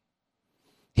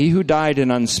 He who died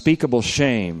in unspeakable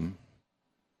shame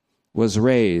was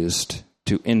raised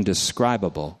to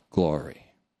indescribable glory.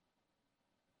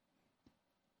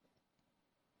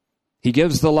 He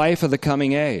gives the life of the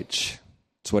coming age.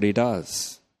 That's what he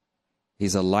does.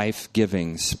 He's a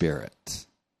life-giving spirit.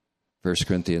 1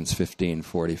 Corinthians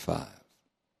 15:45.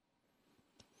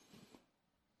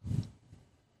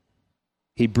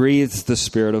 He breathes the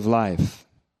Spirit of life.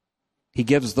 He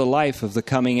gives the life of the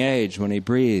coming age when he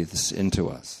breathes into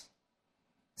us.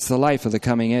 It's the life of the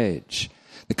coming age.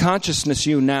 The consciousness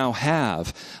you now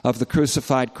have of the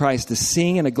crucified Christ is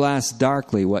seeing in a glass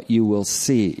darkly what you will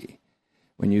see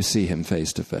when you see him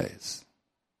face to face.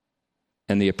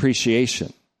 And the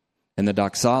appreciation and the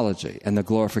doxology and the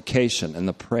glorification and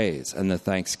the praise and the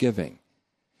thanksgiving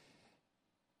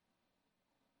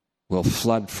will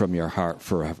flood from your heart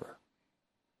forever.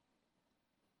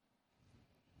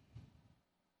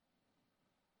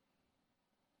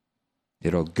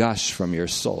 It'll gush from your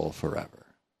soul forever,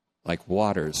 like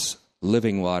waters,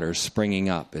 living waters springing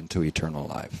up into eternal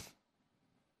life.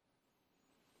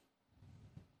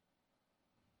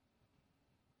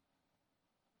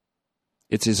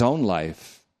 It's his own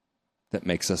life that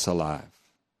makes us alive.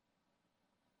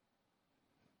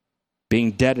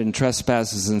 Being dead in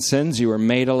trespasses and sins, you were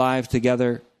made alive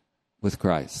together with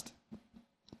Christ.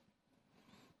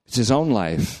 It's his own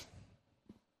life.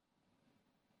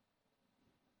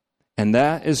 And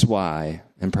that is why,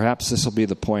 and perhaps this will be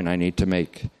the point I need to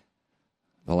make,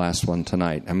 the last one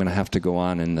tonight. I'm going to have to go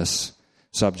on in this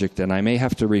subject, and I may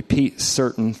have to repeat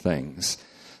certain things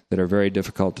that are very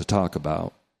difficult to talk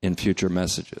about in future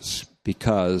messages,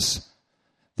 because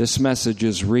this message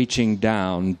is reaching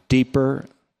down deeper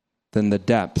than the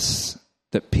depths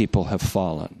that people have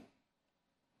fallen.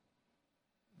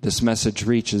 This message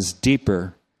reaches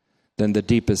deeper than the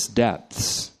deepest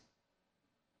depths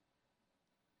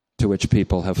to which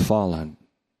people have fallen.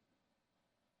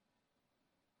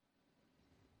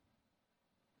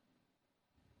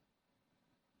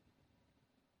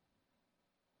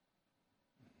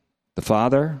 The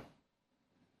Father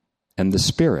and the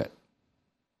Spirit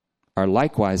are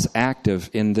likewise active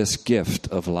in this gift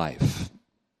of life,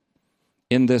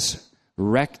 in this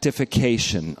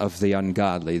rectification of the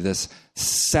ungodly, this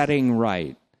setting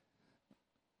right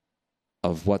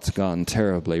of what's gone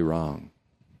terribly wrong.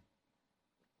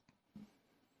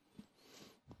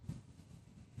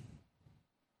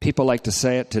 People like to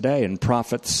say it today, and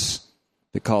prophets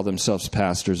that call themselves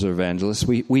pastors or evangelists.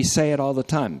 We say it all the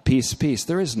time. Peace, peace.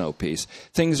 There is no peace.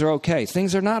 Things are okay.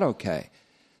 Things are not okay.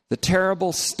 The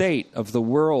terrible state of the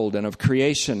world and of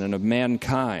creation and of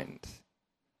mankind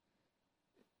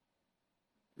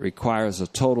requires a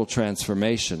total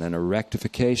transformation and a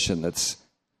rectification that's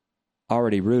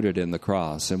already rooted in the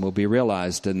cross and will be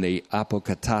realized in the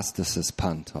apokatastasis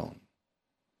panton.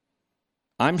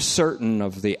 I'm certain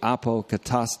of the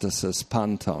apokatastasis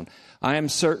panton. I am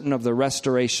certain of the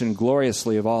restoration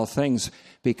gloriously of all things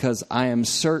because I am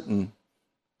certain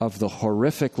of the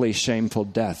horrifically shameful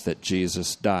death that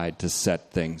Jesus died to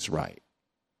set things right.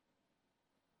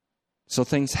 So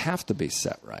things have to be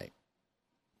set right.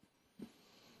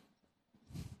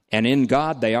 And in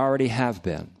God, they already have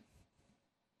been.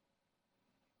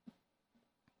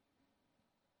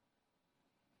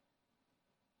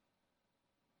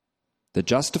 The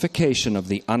justification of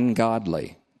the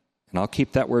ungodly, and I'll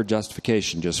keep that word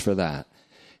justification just for that,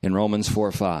 in Romans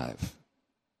 4:5.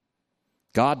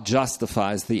 God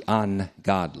justifies the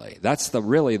ungodly. That's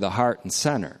really the heart and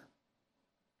center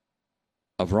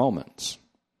of Romans.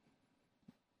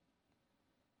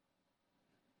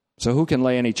 So who can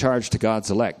lay any charge to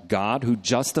God's elect? God who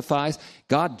justifies?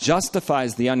 God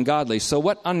justifies the ungodly. So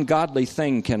what ungodly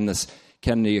thing can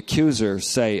the accuser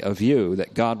say of you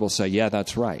that God will say, yeah,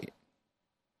 that's right?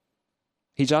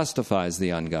 He justifies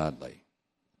the ungodly.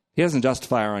 He doesn't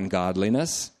justify our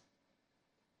ungodliness.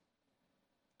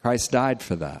 Christ died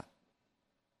for that.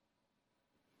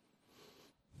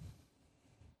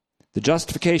 The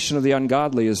justification of the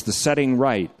ungodly is the setting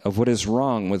right of what is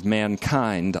wrong with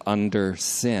mankind under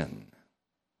sin.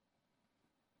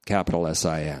 Capital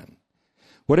S-I-N.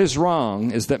 What is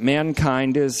wrong is that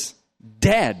mankind is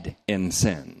dead in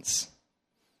sins.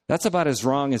 That's about as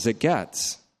wrong as it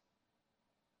gets.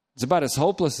 It's about as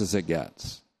hopeless as it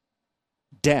gets.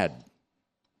 Dead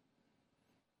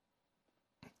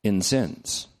in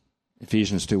sins.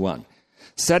 Ephesians 2:1.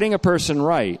 Setting a person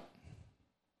right,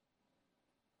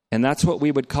 and that's what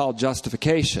we would call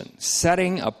justification.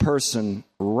 Setting a person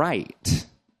right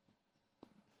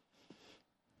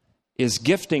is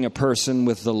gifting a person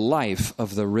with the life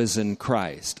of the risen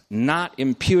Christ, not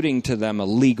imputing to them a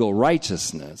legal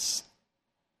righteousness.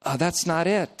 That's not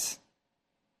it.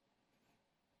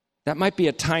 That might be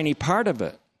a tiny part of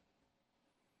it.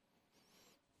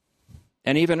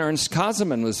 And even Ernst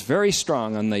Kazeman was very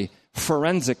strong on the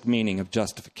forensic meaning of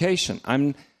justification.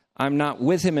 I'm not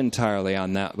with him entirely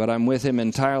on that, but I'm with him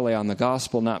entirely on the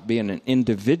gospel not being an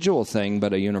individual thing,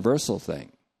 but a universal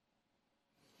thing.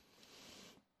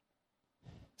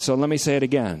 So let me say it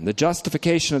again. The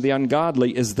justification of the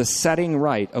ungodly is the setting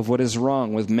right of what is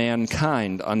wrong with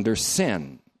mankind under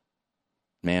sin.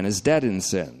 Man is dead in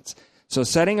sins. So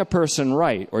setting a person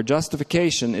right, or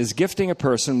justification, is gifting a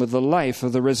person with the life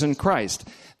of the risen Christ.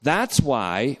 That's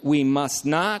why we must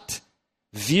not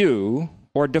view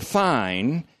or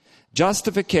define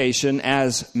justification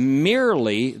as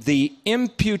merely the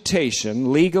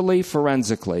imputation, legally,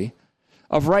 forensically,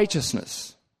 of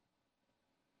righteousness.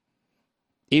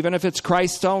 Even if it's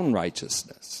Christ's own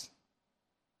righteousness.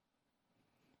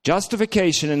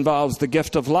 Justification involves the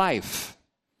gift of life.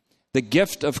 The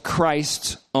gift of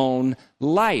Christ's own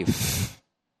life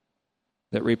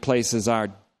that replaces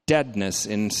our deadness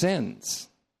in sins.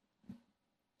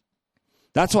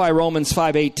 That's why Romans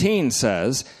 5:18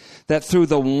 says that through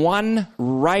the one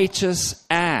righteous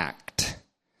act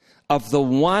of the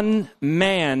one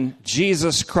man,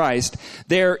 Jesus Christ,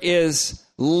 there is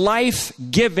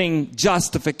life-giving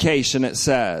justification, it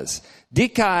says.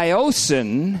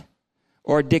 Dikaiosin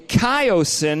or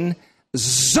dikaiosin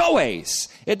zoes.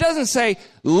 It doesn't say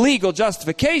legal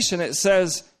justification. It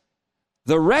says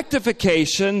the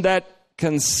rectification that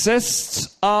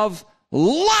consists of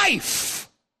life.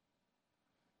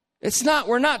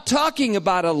 We're not talking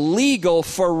about a legal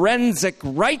forensic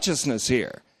righteousness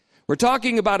here. We're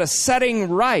talking about a setting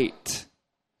right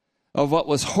of what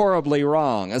was horribly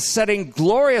wrong, a setting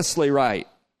gloriously right.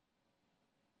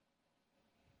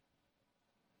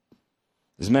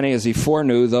 As many as he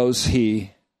foreknew, those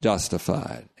he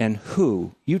justified. And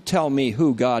who? You tell me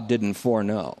who God didn't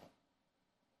foreknow.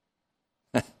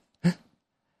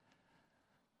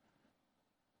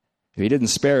 If he didn't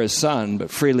spare his son,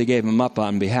 but freely gave him up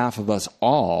on behalf of us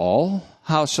all,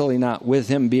 how shall he not, with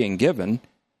him being given,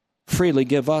 freely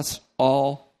give us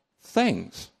all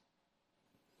things?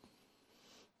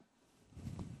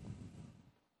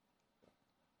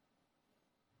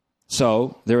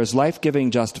 So, there is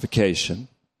life-giving justification,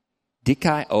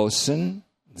 dikaiosin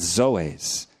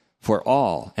zoes, for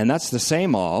all. And that's the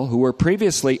same all who were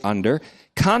previously under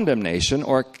condemnation,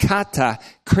 or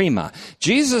katakrima.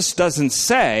 Jesus doesn't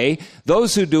say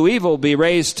those who do evil will be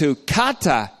raised to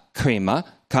katakrima,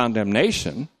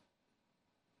 condemnation.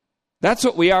 That's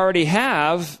what we already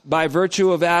have by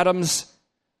virtue of Adam's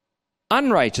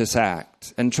unrighteous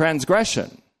act and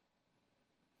transgression.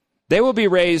 They will be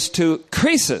raised to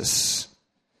krisis,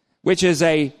 which is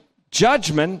a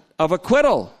judgment of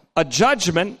acquittal, a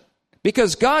judgment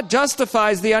because God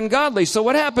justifies the ungodly. So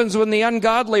what happens when the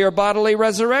ungodly are bodily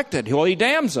resurrected? Well, he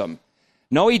damns them.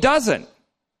 No, he doesn't.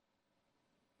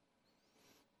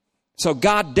 So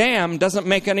God damn doesn't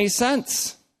make any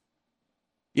sense,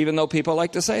 even though people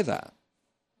like to say that.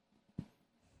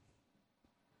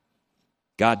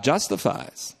 God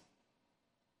justifies.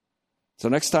 So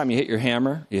next time you hit your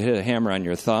hammer, you hit a hammer on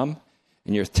your thumb,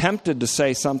 and you're tempted to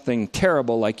say something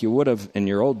terrible like you would have in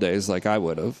your old days, like I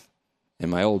would have in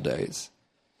my old days,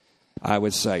 I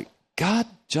would say, God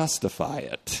justify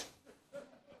it.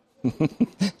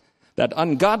 That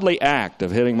ungodly act of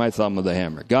hitting my thumb with a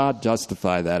hammer, God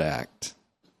justify that act.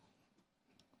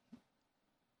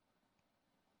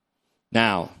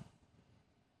 Now,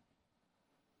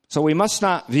 so we must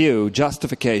not view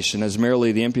justification as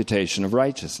merely the imputation of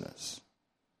righteousness.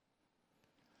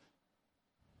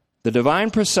 The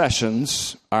divine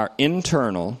processions are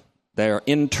internal. They are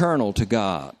internal to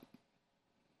God.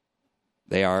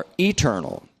 They are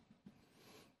eternal.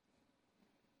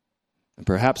 And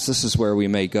perhaps this is where we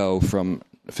may go from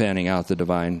fanning out the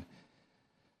divine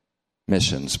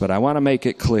missions. But I want to make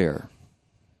it clear.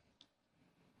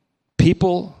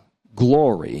 People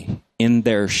glory in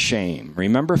their shame.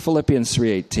 Remember Philippians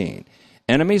 3:18.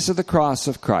 Enemies of the cross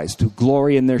of Christ who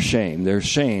glory in their shame. Their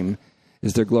shame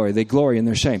is their glory. They glory in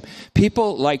their shame.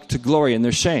 People like to glory in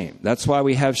their shame. That's why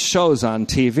we have shows on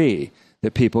TV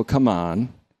that people come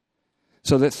on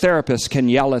so that therapists can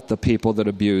yell at the people that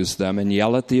abuse them and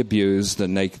yell at the abused,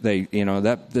 and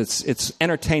it's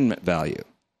entertainment value.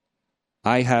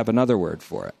 I have another word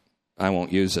for it. I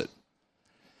won't use it.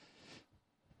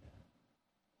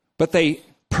 But they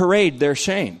parade their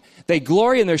shame. They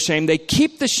glory in their shame. They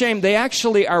keep the shame. They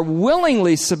actually are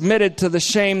willingly submitted to the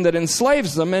shame that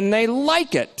enslaves them, and they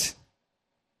like it.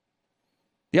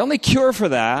 The only cure for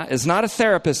that is not a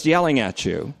therapist yelling at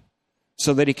you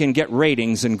so that he can get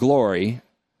ratings and glory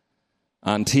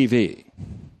on TV.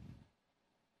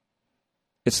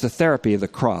 It's the therapy of the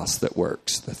cross that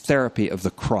works. The therapy of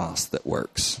the cross that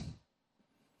works.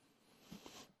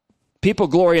 People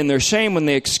glory in their shame when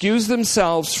they excuse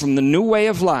themselves from the new way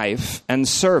of life and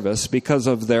service because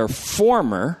of their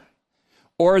former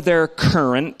or their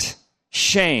current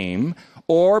shame,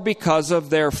 or because of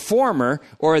their former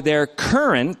or their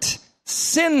current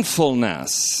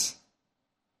sinfulness,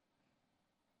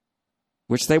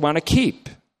 which they want to keep.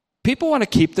 People want to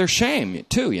keep their shame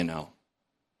too,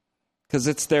 because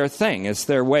it's their thing. It's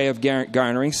their way of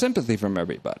garnering sympathy from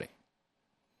everybody.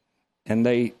 And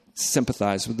they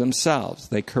sympathize with themselves.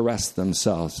 They caress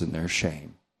themselves in their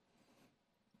shame.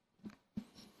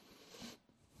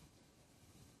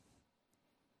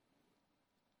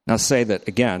 Now say that,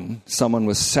 again, someone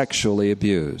was sexually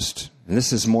abused. And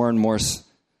this is more and more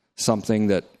something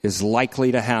that is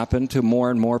likely to happen to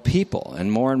more and more people and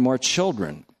more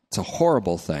children. It's a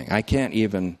horrible thing. I can't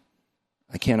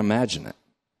imagine it.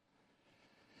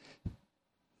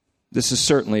 This is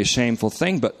certainly a shameful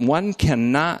thing, but one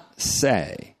cannot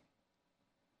say,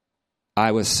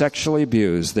 I was sexually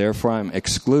abused, therefore I'm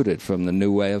excluded from the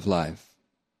new way of life,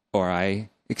 or I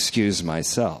excuse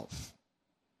myself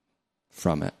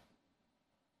from it.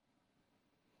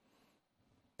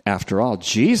 After all,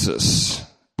 Jesus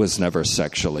was never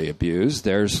sexually abused.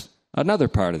 There's another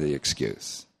part of the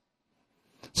excuse.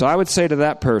 So I would say to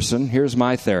that person, here's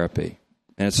my therapy,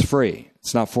 and it's free.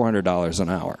 It's not $400 an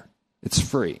hour. It's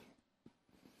free.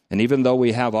 And even though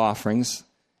we have offerings,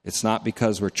 it's not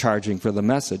because we're charging for the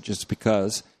message. It's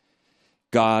because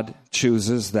God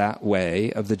chooses that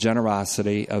way of the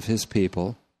generosity of his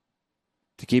people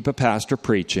to keep a pastor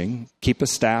preaching, keep a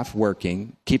staff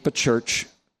working, keep a church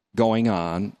going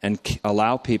on, and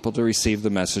allow people to receive the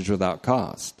message without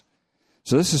cost.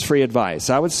 So this is free advice.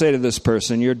 I would say to this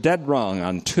person, you're dead wrong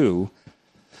on 2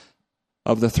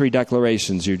 of the 3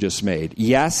 declarations you just made.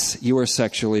 Yes, you were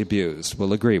sexually abused.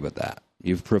 We'll agree with that.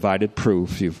 You've provided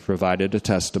proof. You've provided a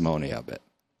testimony of it.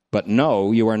 But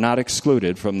no, you are not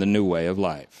excluded from the new way of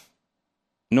life,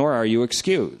 nor are you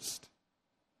excused.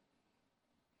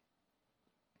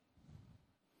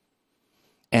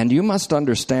 And you must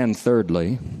understand,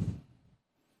 thirdly,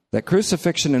 that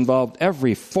crucifixion involved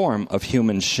every form of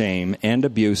human shame and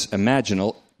abuse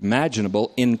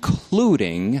imaginable,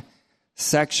 including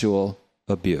sexual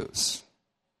abuse.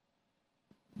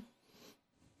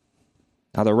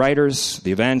 Now the writers,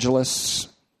 the evangelists,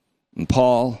 and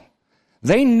Paul,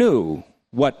 they knew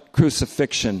what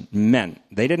crucifixion meant.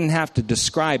 They didn't have to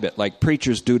describe it like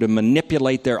preachers do to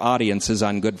manipulate their audiences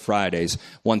on Good Fridays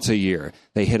once a year.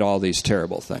 They hit all these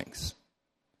terrible things.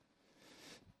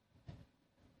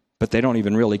 But they don't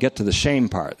even really get to the shame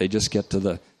part. They just get to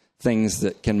the things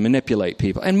that can manipulate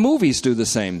people. And movies do the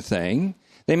same thing.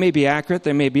 They may be accurate,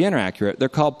 they may be inaccurate. They're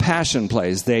called passion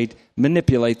plays. They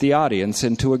manipulate the audience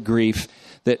into a grief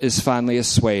that is finally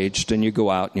assuaged, and you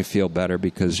go out and you feel better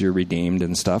because you're redeemed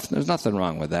and stuff. There's nothing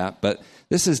wrong with that, but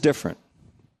this is different.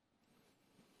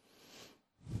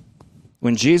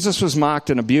 When Jesus was mocked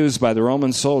and abused by the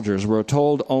Roman soldiers, we're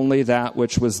told only that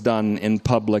which was done in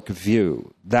public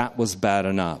view. That was bad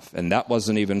enough, and that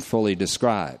wasn't even fully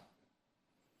described.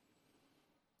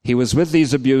 He was with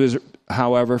these abusers,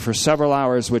 however, for several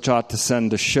hours, which ought to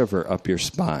send a shiver up your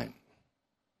spine.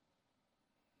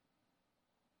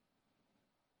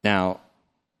 Now,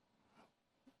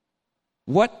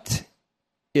 what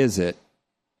is it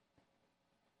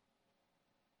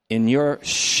in your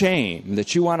shame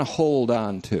that you want to hold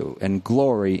on to and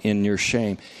glory in your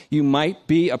shame? You might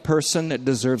be a person that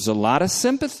deserves a lot of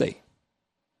sympathy,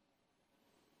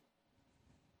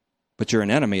 but you're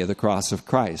an enemy of the cross of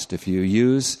Christ if you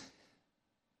use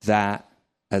that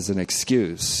as an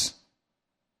excuse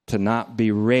to not be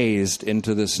raised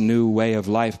into this new way of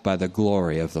life by the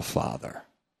glory of the Father.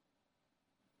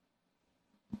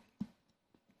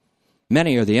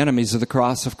 Many are the enemies of the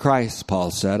cross of Christ,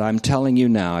 Paul said. I'm telling you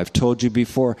now. I've told you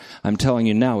before. I'm telling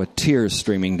you now with tears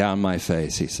streaming down my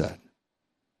face, he said.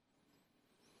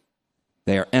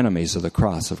 They are enemies of the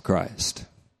cross of Christ.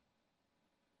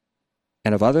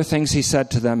 And of other things he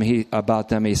said to them, about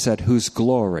them, he said, whose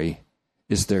glory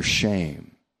is their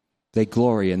shame. They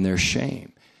glory in their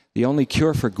shame. The only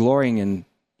cure for glorying in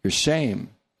your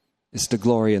shame is to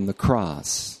glory in the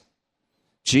cross.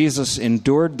 Jesus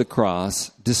endured the cross,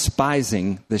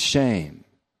 despising the shame,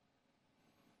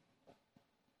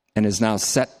 and is now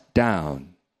set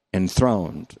down,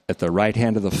 enthroned at the right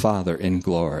hand of the Father in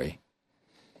glory.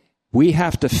 We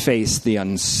have to face the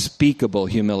unspeakable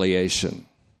humiliation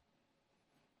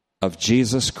of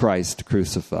Jesus Christ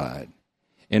crucified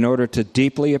in order to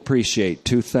deeply appreciate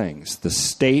two things: the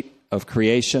state of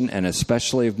creation and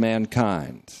especially of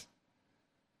mankind,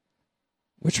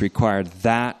 which required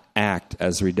that act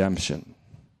as redemption.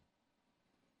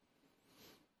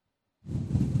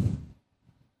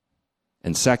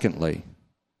 And secondly,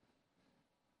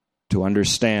 to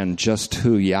understand just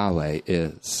who Yahweh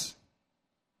is.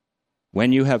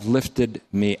 When you have lifted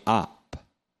me up,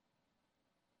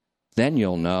 then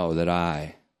you'll know that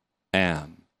I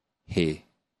am He,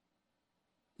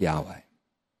 Yahweh.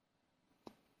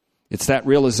 It's that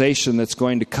realization that's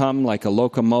going to come like a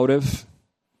locomotive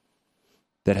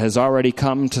that has already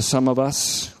come to some of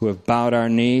us who have bowed our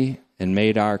knee and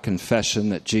made our confession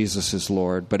that Jesus is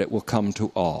Lord, but it will come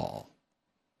to all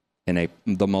in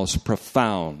the most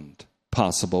profound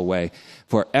possible way.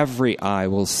 For every eye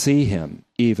will see him,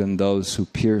 even those who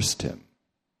pierced him,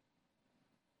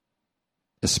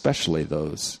 especially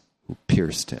those who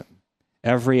pierced him.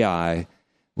 Every eye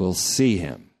will see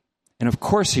him. And of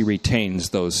course he retains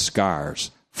those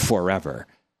scars forever,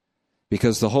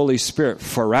 because the Holy Spirit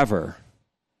forever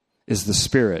is the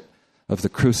Spirit of the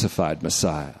crucified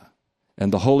Messiah.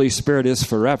 And the Holy Spirit is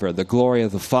forever the glory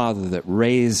of the Father that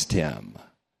raised him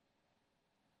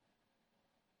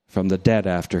from the dead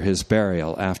after his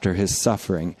burial, after his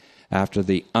suffering, after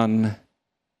the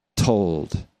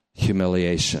untold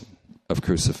humiliation of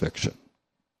crucifixion.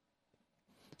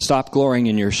 Stop glorying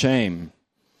in your shame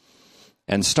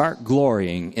and start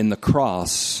glorying in the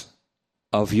cross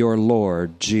of your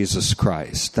Lord Jesus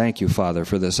Christ. Thank you, Father,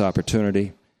 for this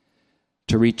opportunity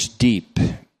to reach deep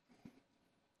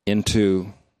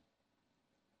into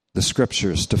the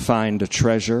Scriptures, to find a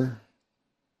treasure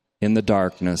in the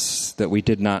darkness that we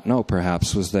did not know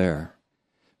perhaps was there.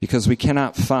 Because we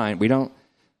don't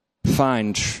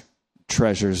find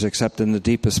treasures except in the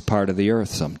deepest part of the earth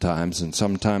sometimes, and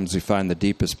sometimes we find the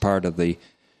deepest part of the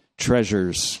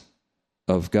treasures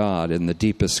of God in the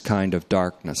deepest kind of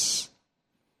darkness.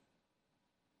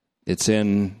 It's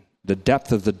in the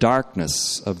depth of the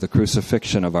darkness of the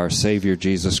crucifixion of our Savior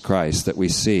Jesus Christ that we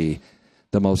see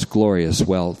the most glorious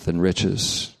wealth and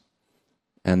riches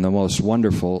and the most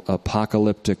wonderful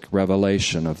apocalyptic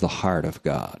revelation of the heart of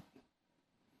God.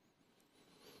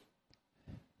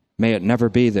 May it never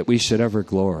be that we should ever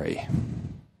glory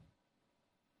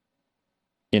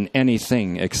in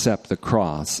anything except the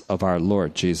cross of our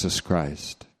Lord Jesus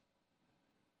Christ.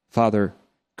 Father,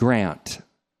 grant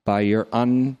by your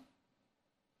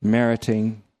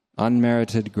unmeriting,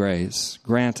 unmerited grace,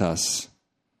 grant us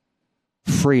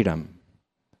freedom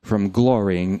from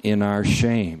glorying in our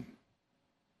shame.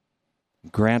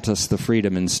 Grant us the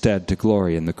freedom instead to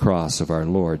glory in the cross of our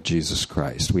Lord Jesus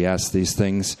Christ. We ask these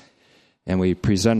things and we present